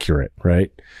 accurate,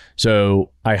 right?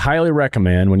 So I highly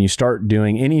recommend when you start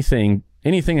doing anything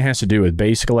that has to do with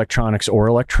basic electronics or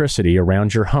electricity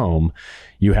around your home,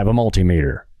 you have a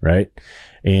multimeter, right?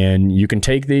 And you can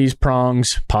take these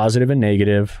prongs, positive and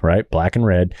negative, right? Black and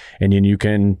red, and then you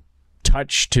can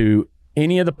touch to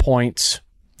any of the points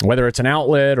whether it's an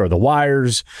outlet or the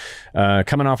wires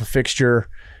coming off a fixture,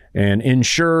 and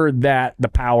ensure that the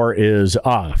power is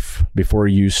off before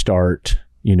you start,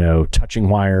 touching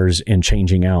wires and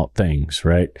changing out things,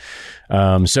 right?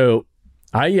 So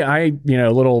I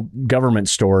little government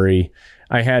story.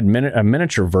 I had a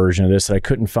miniature version of this that I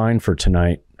couldn't find for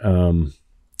tonight,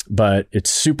 but it's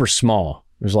super small.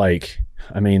 It was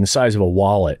the size of a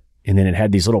wallet, and then it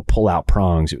had these little pull-out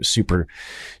prongs. It was super,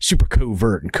 super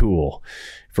covert and cool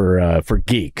for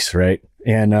geeks, right?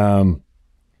 And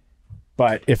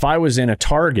but if I was in a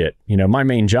Target, my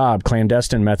main job,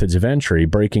 clandestine methods of entry,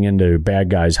 breaking into bad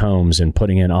guys' homes and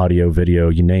putting in audio, video,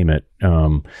 you name it.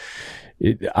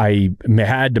 I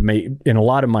had to make, in a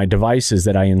lot of my devices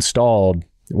that I installed,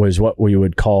 was what we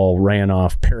would call ran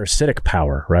off parasitic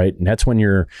power, right? And that's when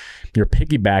you're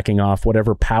piggybacking off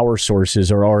whatever power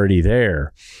sources are already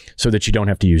there so that you don't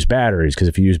have to use batteries. Because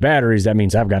if you use batteries, that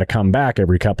means I've got to come back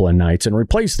every couple of nights and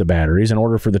replace the batteries in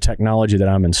order for the technology that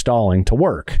I'm installing to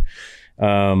work.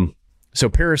 So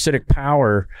parasitic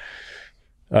power,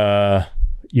 that's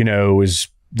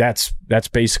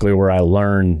basically where I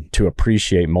learned to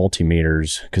appreciate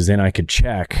multimeters, because then I could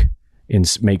check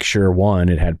and make sure, one,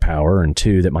 it had power, and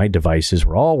two, that my devices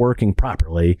were all working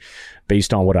properly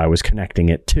based on what I was connecting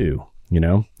it to,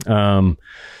 So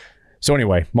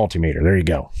anyway, multimeter, there you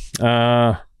go.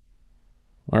 All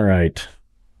right.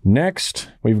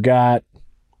 Next, we've got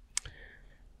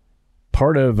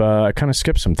part of, I kind of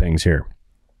skipped some things here.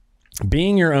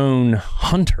 Being your own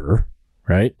hunter,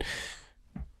 right?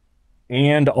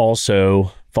 And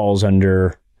also falls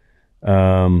under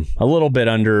a little bit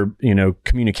under,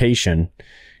 communication,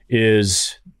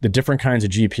 is the different kinds of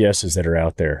GPSs that are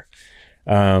out there.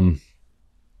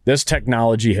 This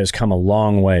technology has come a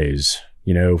long ways.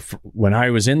 When I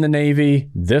was in the Navy,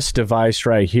 this device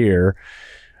right here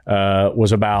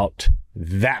was about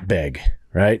that big,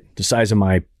 right? The size of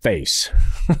my face.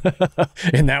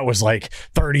 And that was like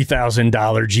 $30,000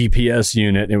 GPS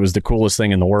unit. It was the coolest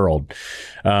thing in the world.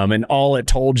 And all it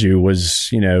told you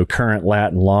was, current,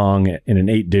 lat, and long in an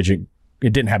 8-digit.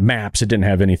 It didn't have maps. It didn't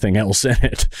have anything else in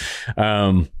it.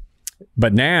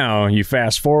 But now you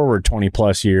fast forward 20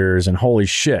 plus years and holy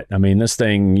shit. This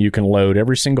thing, you can load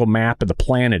every single map of the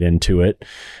planet into it.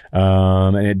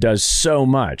 And it does so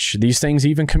much. These things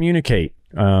even communicate.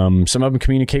 Some of them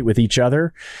communicate with each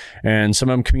other, and some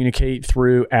of them communicate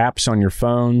through apps on your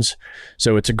phones.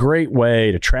 So it's a great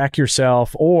way to track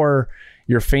yourself or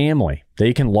your family.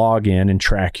 They can log in and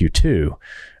track you too,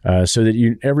 so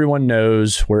that everyone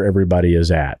knows where everybody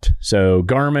is at. So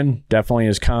Garmin definitely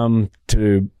has come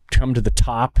to the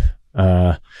top.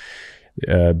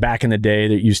 Back in the day,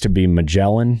 there used to be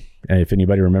Magellan. If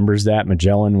anybody remembers that,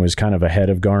 Magellan was kind of ahead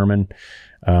of Garmin,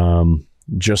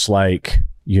 just like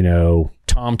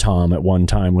TomTom at one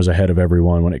time was ahead of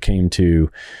everyone when it came to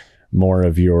more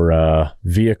of your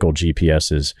vehicle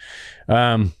GPSs.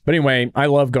 But anyway, I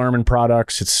love Garmin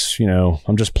products. It's,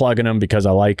 I'm just plugging them because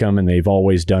I like them and they've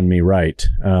always done me right.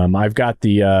 I've got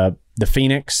the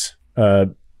Phoenix,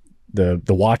 the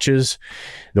watches.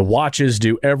 The watches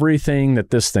do everything that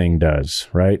this thing does,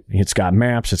 right? It's got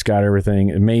maps, it's got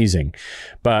everything. Amazing.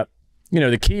 But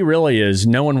the key really is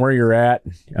knowing where you're at,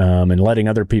 and letting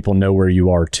other people know where you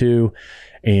are too.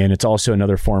 And it's also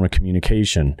another form of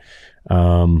communication.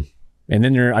 And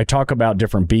then I talk about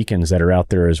different beacons that are out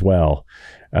there as well.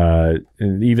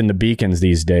 Even the beacons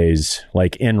these days,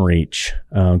 like inReach,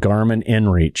 Garmin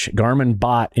inReach. Garmin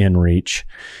bought inReach,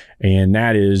 and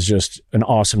that is just an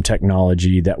awesome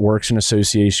technology that works in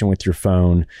association with your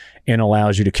phone and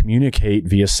allows you to communicate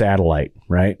via satellite,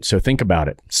 right? So think about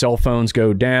it. Cell phones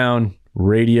go down,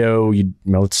 radio,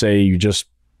 let's say you just,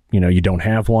 you don't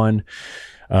have one.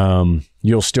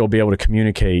 You'll still be able to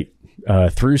communicate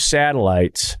through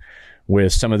satellites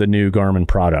with some of the new Garmin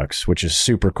products, which is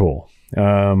super cool.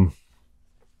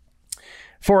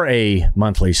 For a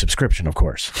monthly subscription, of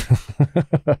course.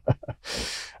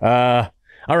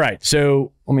 All right.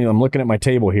 So I'm looking at my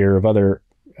table here of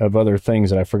other things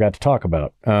that I forgot to talk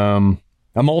about. A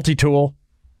multi-tool.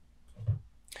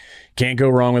 Can't go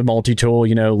wrong with multi-tool.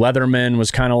 Leatherman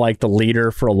was kind of like the leader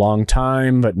for a long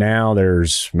time, but now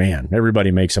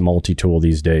everybody makes a multi-tool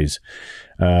these days.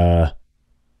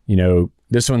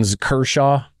 This one's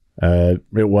Kershaw. It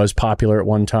was popular at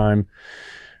one time.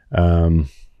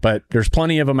 But there's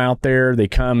plenty of them out there. They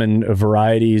come in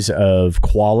varieties of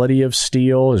quality of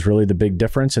steel is really the big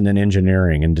difference, and then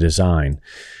engineering and design.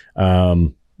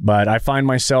 But I find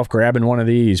myself grabbing one of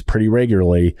these pretty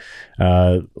regularly.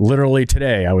 Literally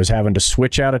today, I was having to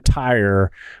switch out a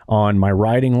tire on my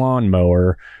riding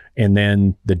lawnmower And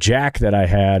then the jack that I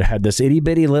had this itty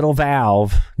bitty little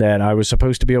valve that I was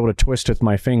supposed to be able to twist with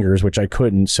my fingers, which I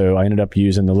couldn't. So I ended up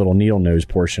using the little needle nose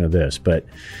portion of this. But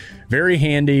very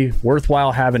handy,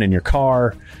 worthwhile having in your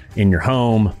car, in your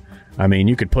home. I mean,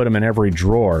 you could put them in every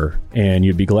drawer and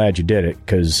you'd be glad you did it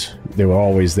because they were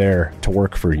always there to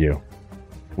work for you.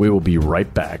 We will be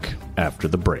right back after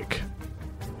the break.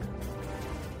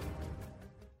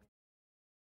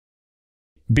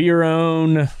 Be your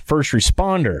own first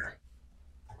responder.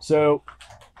 So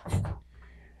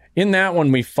in that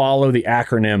one, we follow the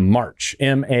acronym MARCH,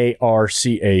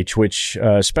 M-A-R-C-H, which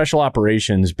Special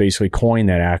Operations basically coined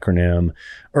that acronym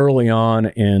early on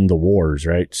in the wars,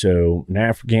 right? So in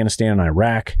Afghanistan and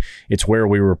Iraq, it's where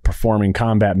we were performing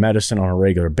combat medicine on a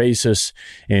regular basis.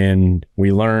 And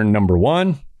we learned, number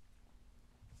one,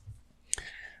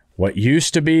 what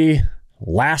used to be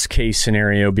last case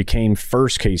scenario became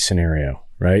first case scenario,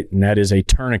 right? And that is a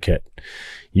tourniquet.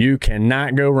 You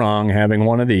cannot go wrong having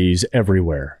one of these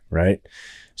everywhere, right?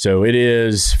 So it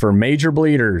is for major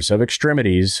bleeders of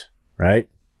extremities, right?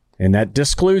 And that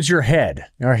excludes your head.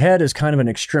 Our head is kind of an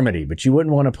extremity, but you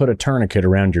wouldn't want to put a tourniquet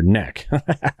around your neck.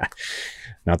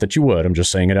 Not that you would. I'm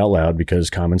just saying it out loud because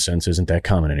common sense isn't that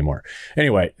common anymore.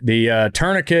 Anyway, the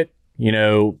tourniquet,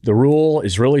 the rule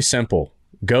is really simple.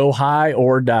 Go high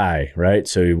or die, right?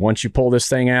 So once you pull this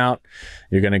thing out,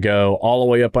 you're going to go all the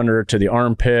way up under to the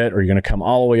armpit, or you're going to come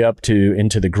all the way up to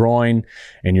into the groin,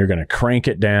 and you're going to crank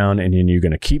it down, and then you're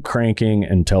going to keep cranking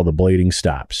until the bleeding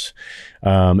stops.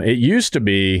 It used to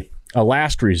be a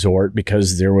last resort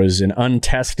because there was an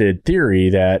untested theory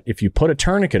that if you put a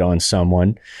tourniquet on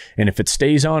someone and if it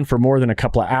stays on for more than a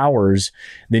couple of hours,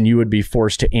 then you would be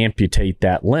forced to amputate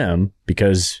that limb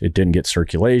because it didn't get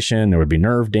circulation. There would be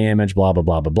nerve damage, blah, blah,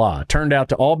 blah, blah, blah. It turned out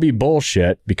to all be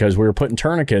bullshit because we were putting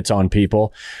tourniquets on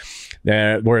people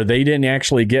where they didn't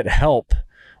actually get help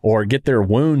or get their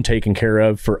wound taken care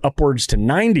of for upwards to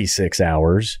 96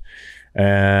 hours.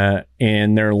 And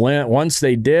their once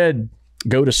they did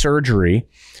go to surgery,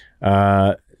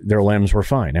 their limbs were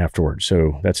fine afterwards.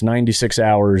 So that's 96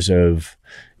 hours of,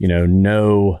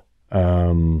 no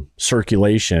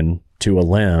circulation to a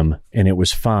limb, and it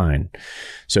was fine.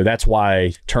 So that's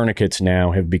why tourniquets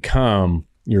now have become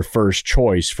your first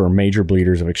choice for major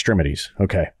bleeders of extremities.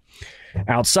 Okay.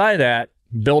 Outside of that,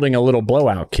 building a little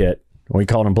blowout kit. We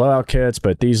call them blowout kits,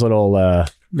 but these little,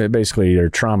 basically they're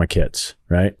trauma kits,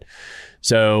 right?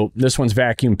 So this one's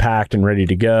vacuum packed and ready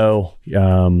to go.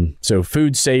 So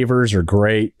food savers are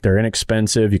great. They're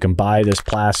inexpensive. You can buy this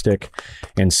plastic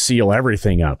and seal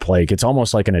everything up. Like it's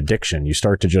almost like an addiction. You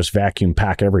start to just vacuum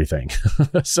pack everything.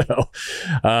 So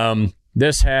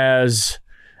this has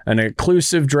an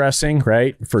occlusive dressing,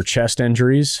 right, for chest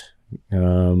injuries.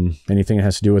 Anything that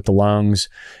has to do with the lungs.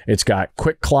 It's got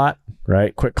Quick Clot,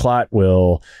 right? Quick Clot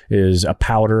is a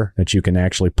powder that you can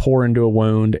actually pour into a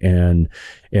wound, and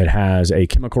it has a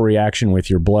chemical reaction with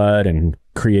your blood and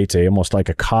creates almost like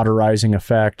a cauterizing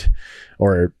effect.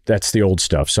 Or that's the old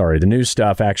stuff. Sorry. The new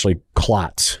stuff actually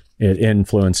clots. It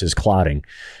influences clotting.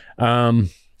 And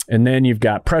then you've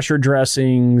got pressure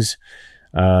dressings.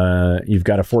 You've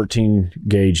got a 14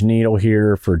 gauge needle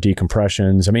here for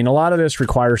decompressions. I mean, a lot of this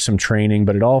requires some training,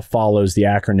 but it all follows the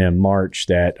acronym MARCH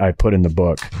that I put in the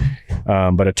book.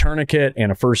 But a tourniquet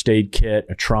and a first aid kit,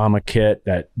 a trauma kit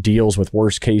that deals with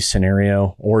worst case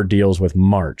scenario or deals with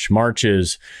MARCH. MARCH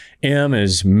is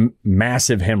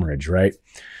massive hemorrhage, right?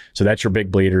 So that's your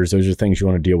big bleeders. Those are things you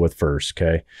want to deal with first.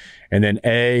 Okay. And then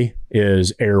A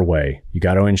is airway. You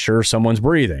got to ensure someone's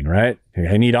breathing, right?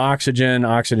 They need oxygen,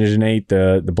 oxygenate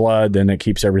the blood, then it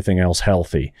keeps everything else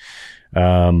healthy.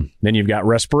 Then you've got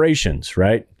respirations,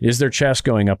 right? Is their chest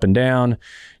going up and down?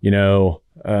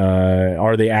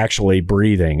 Are they actually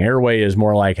breathing? Airway is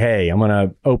more like, hey, I'm going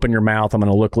to open your mouth. I'm going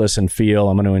to look, listen, feel.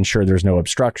 I'm going to ensure there's no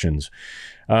obstructions.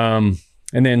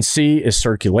 And then C is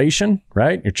circulation,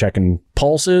 right? You're checking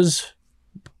pulses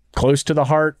close to the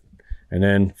heart and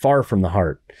then far from the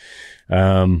heart.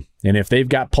 And if they've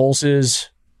got pulses,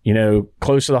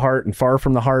 close to the heart and far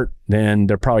from the heart, then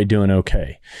they're probably doing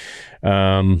okay.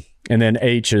 And then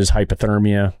H is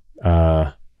hypothermia.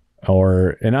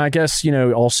 And I guess,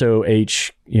 also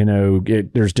H,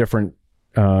 there's different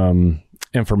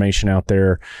information out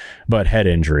there, but head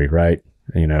injury, right?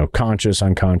 Conscious,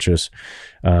 unconscious,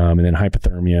 and then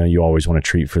hypothermia, you always want to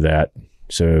treat for that.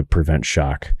 So prevent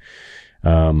shock.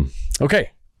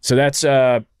 Okay. So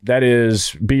that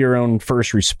is be your own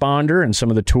first responder and some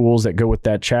of the tools that go with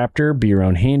that chapter. Be your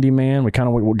own handyman. We kind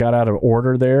of got out of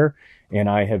order there, and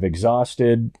I have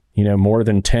exhausted, more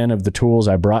than 10 of the tools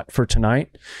I brought for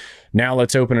tonight. Now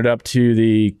let's open it up to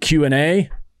the Q&A,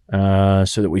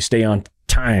 so that we stay on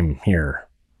time here.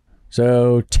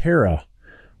 So, Tara,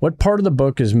 what part of the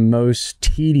book is most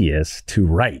tedious to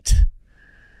write?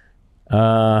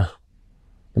 The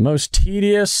most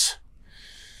tedious,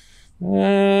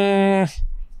 it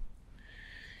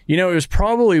was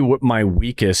probably my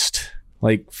weakest,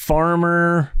 like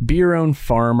farmer, be your own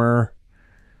farmer,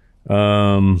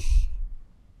 and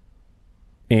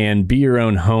be your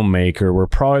own homemaker were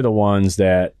probably the ones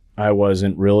that I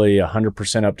wasn't really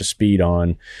 100% up to speed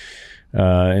on.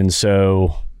 And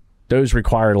so those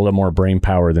required a little more brain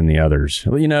power than the others.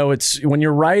 It's when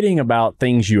you're writing about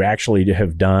things you actually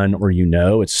have done or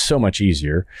it's so much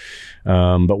easier.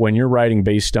 But when you're writing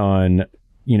based on,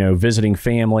 visiting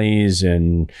families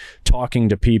and talking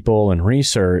to people and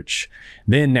research,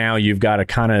 then now you've got to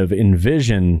kind of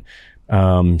envision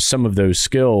some of those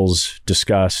skills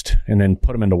discussed and then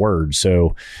put them into words.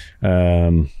 So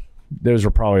those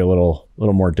were probably a little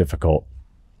more difficult.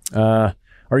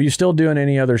 Are you still doing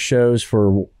any other shows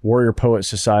for Warrior Poet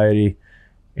Society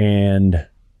and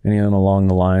any of them along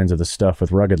the lines of the stuff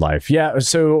with Rugged Life? Yeah,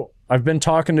 so I've been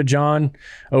talking to John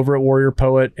over at Warrior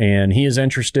Poet, and he is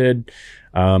interested.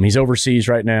 He's overseas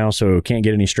right now, so can't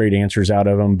get any straight answers out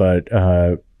of him, but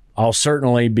I'll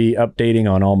certainly be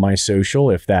updating on all my social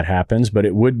if that happens, but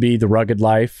it would be The Rugged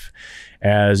Life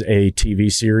as a TV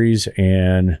series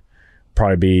and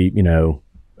probably be,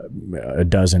 a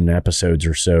dozen episodes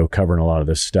or so covering a lot of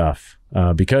this stuff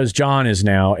because John is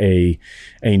now a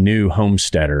new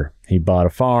homesteader. He bought a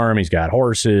farm. He's got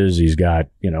horses. He's got,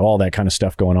 all that kind of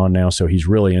stuff going on now. So he's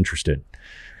really interested.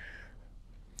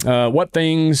 What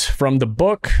things from the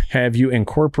book have you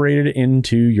incorporated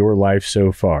into your life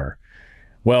so far?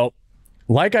 Well,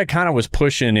 like I kind of was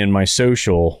pushing in my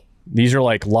social, these are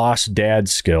like lost dad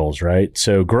skills, right?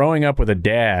 So growing up with a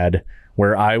dad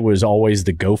where I was always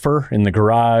the gopher in the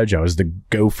garage. I was the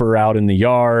gopher out in the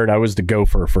yard. I was the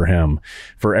gopher for him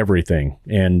for everything.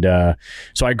 And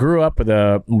so I grew up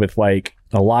with like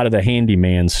a lot of the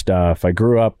handyman stuff. I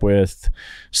grew up with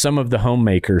some of the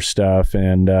homemaker stuff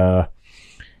and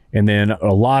then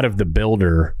a lot of the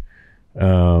builder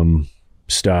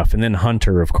stuff. And then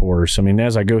hunter, of course. I mean,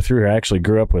 as I go through, I actually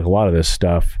grew up with a lot of this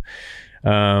stuff.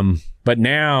 But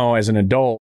now as an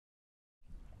adult,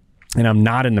 and I'm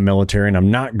not in the military and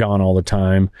I'm not gone all the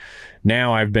time.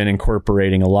 Now I've been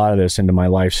incorporating a lot of this into my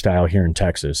lifestyle here in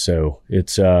Texas. So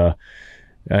it's, and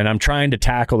I'm trying to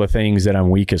tackle the things that I'm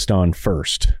weakest on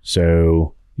first.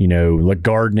 So, the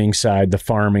gardening side, the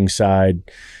farming side,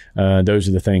 those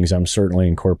are the things I'm certainly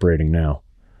incorporating now.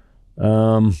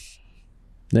 Then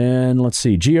let's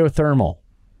see, geothermal.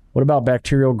 What about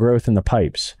bacterial growth in the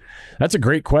pipes? That's a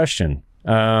great question.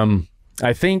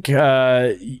 I think,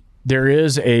 there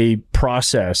is a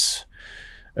process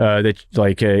that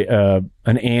like an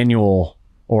annual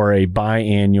or a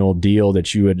biannual deal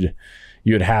that you would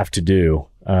have to do,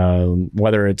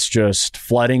 whether it's just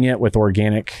flooding it with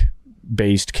organic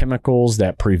based chemicals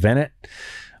that prevent it,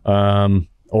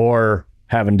 or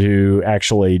having to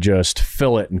actually just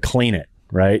fill it and clean it.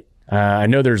 Right. I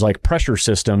know there's like pressure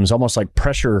systems, almost like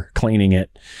pressure cleaning it,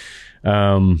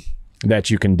 that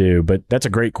you can do, but that's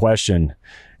a great question.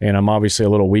 And I'm obviously a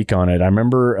little weak on it. I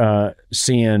remember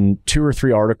seeing 2 or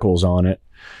 3 articles on it.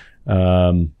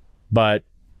 But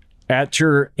at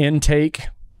your intake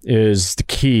is the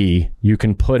key. You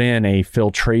can put in a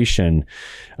filtration.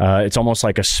 It's almost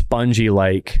like a spongy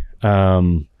like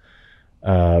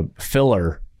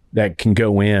filler that can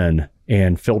go in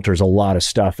and filters a lot of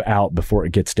stuff out before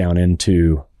it gets down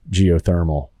into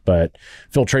geothermal. But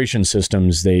filtration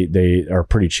systems, they are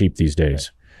pretty cheap these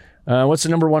days. What's the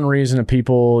number one reason that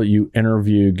people you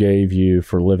interview gave you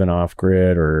for living off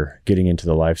grid or getting into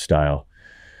the lifestyle?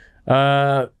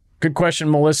 Good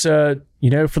question, Melissa.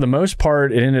 For the most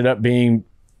part, it ended up being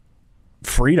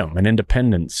freedom and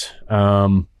independence.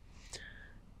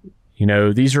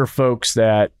 These are folks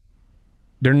that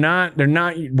they're not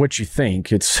what you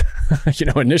think. It's,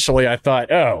 initially I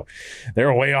thought, oh,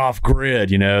 they're way off grid.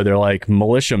 They're like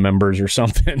militia members or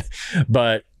something,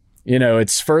 but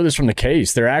it's furthest from the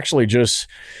case. They're actually just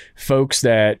folks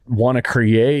that want to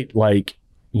create like,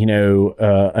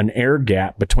 an air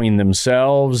gap between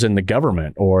themselves and the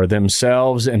government or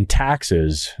themselves and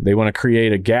taxes. They want to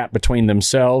create a gap between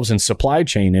themselves and supply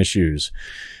chain issues.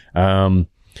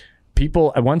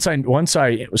 People, once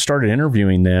I started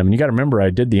interviewing them, and you got to remember, I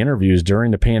did the interviews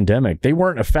during the pandemic. They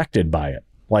weren't affected by it.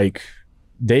 Like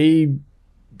they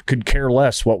could care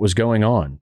less what was going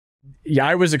on. Yeah,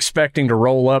 I was expecting to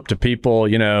roll up to people,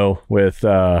 with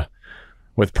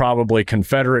with probably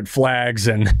Confederate flags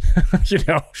and,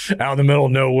 out in the middle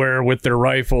of nowhere with their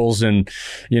rifles and,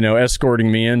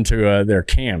 escorting me into their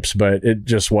camps. But it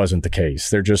just wasn't the case.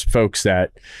 They're just folks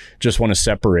that just want to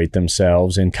separate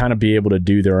themselves and kind of be able to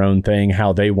do their own thing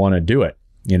how they want to do it,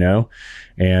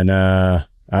 and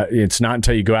it's not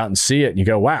until you go out and see it and you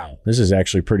go, wow, this is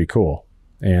actually pretty cool.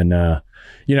 And,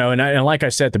 and like I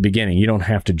said at the beginning, you don't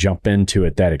have to jump into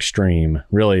it that extreme.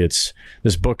 Really,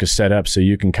 this book is set up so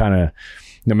you can kind of,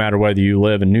 no matter whether you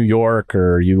live in New York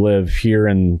or you live here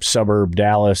in suburb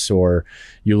Dallas or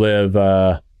you live,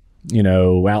 out in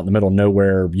the middle of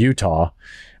nowhere, Utah,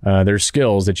 there's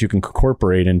skills that you can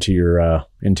incorporate into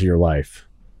your life.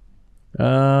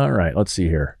 All right, let's see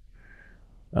here.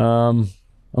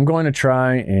 I'm going to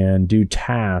try and do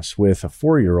tasks with a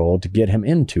 4-year-old to get him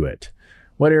into it.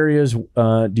 What areas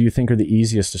do you think are the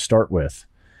easiest to start with?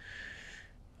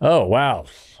 Oh, wow.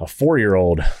 A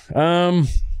 4-year-old.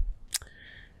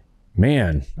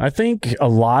 Man, I think a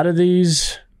lot of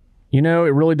these, it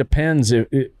really depends.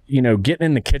 Getting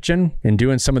in the kitchen and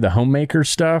doing some of the homemaker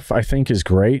stuff, I think is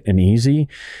great and easy.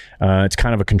 It's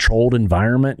kind of a controlled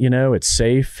environment, it's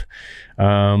safe.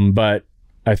 But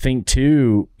I think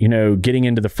too, getting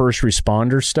into the first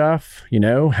responder stuff,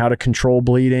 how to control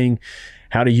bleeding,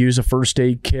 how to use a first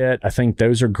aid kit. I think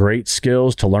those are great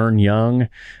skills to learn young.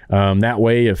 That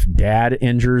way, if dad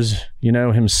injures,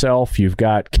 himself, you've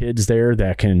got kids there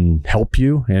that can help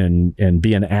you and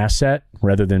be an asset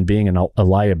rather than being a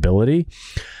liability.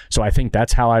 So I think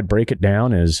that's how I'd break it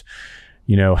down is,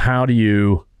 how do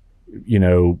you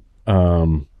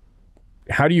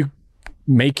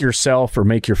make yourself or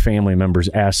make your family members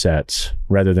assets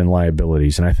rather than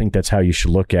liabilities. And I think that's how you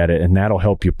should look at it. And that'll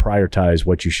help you prioritize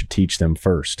what you should teach them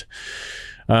first.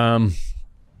 What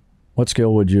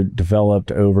skill would you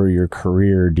develop over your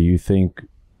career do you think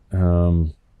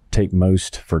take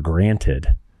most for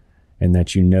granted and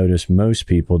that you notice most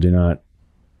people do not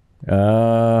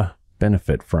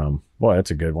benefit from? Boy,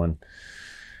 that's a good one.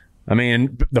 I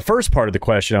mean, the first part of the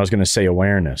question, I was going to say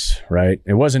awareness, right?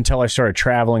 It wasn't until I started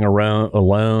traveling around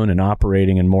alone and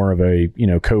operating in more of a,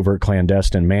 covert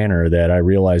clandestine manner that I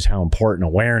realized how important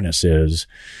awareness is.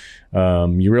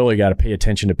 You really got to pay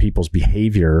attention to people's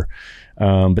behavior.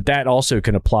 But that also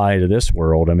can apply to this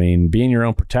world. I mean, being your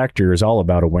own protector is all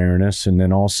about awareness. And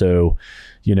then also,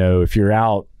 if you're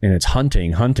out and it's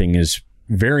hunting is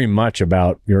very much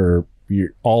about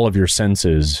all of your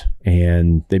senses,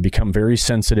 and they become very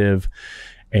sensitive,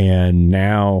 and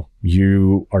now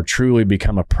you are truly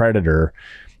become a predator.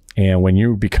 And when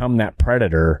you become that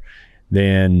predator,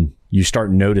 then you start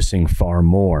noticing far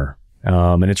more.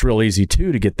 And it's real easy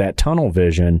too to get that tunnel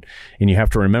vision, and you have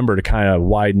to remember to kind of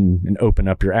widen and open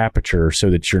up your aperture so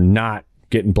that you're not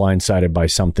getting blindsided by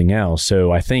something else.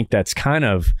 So I think that's kind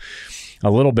of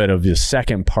a little bit of the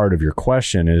second part of your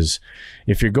question is,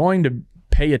 if you're going to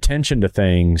pay attention to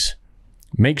things,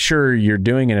 make sure you're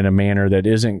doing it in a manner that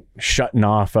isn't shutting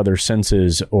off other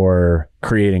senses or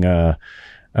creating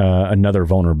another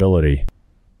vulnerability.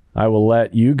 I will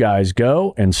let you guys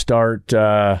go and start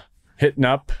hitting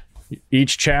up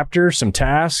each chapter, some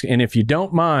tasks. And if you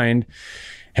don't mind,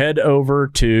 head over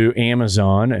to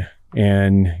Amazon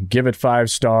and give it 5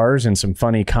 stars and some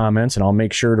funny comments, and I'll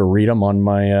make sure to read them on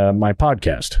my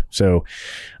podcast. So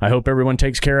I hope everyone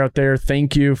takes care out there.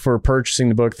 Thank you for purchasing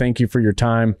the book. Thank you for your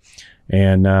time.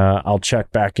 And I'll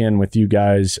check back in with you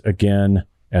guys again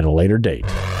at a later date.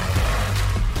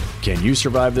 Can You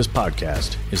Survive This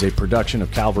Podcast is a production of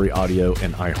Calvary Audio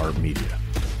and iHeartMedia.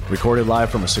 Recorded live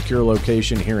from a secure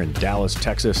location here in Dallas,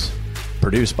 Texas.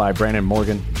 Produced by Brandon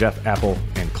Morgan, Jeff Apple,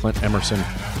 and Clint Emerson.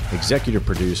 Executive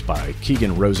produced by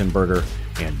Keegan Rosenberger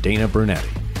and Dana Brunetti.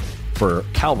 For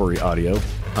Calvary Audio,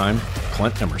 I'm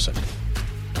Clint Emerson.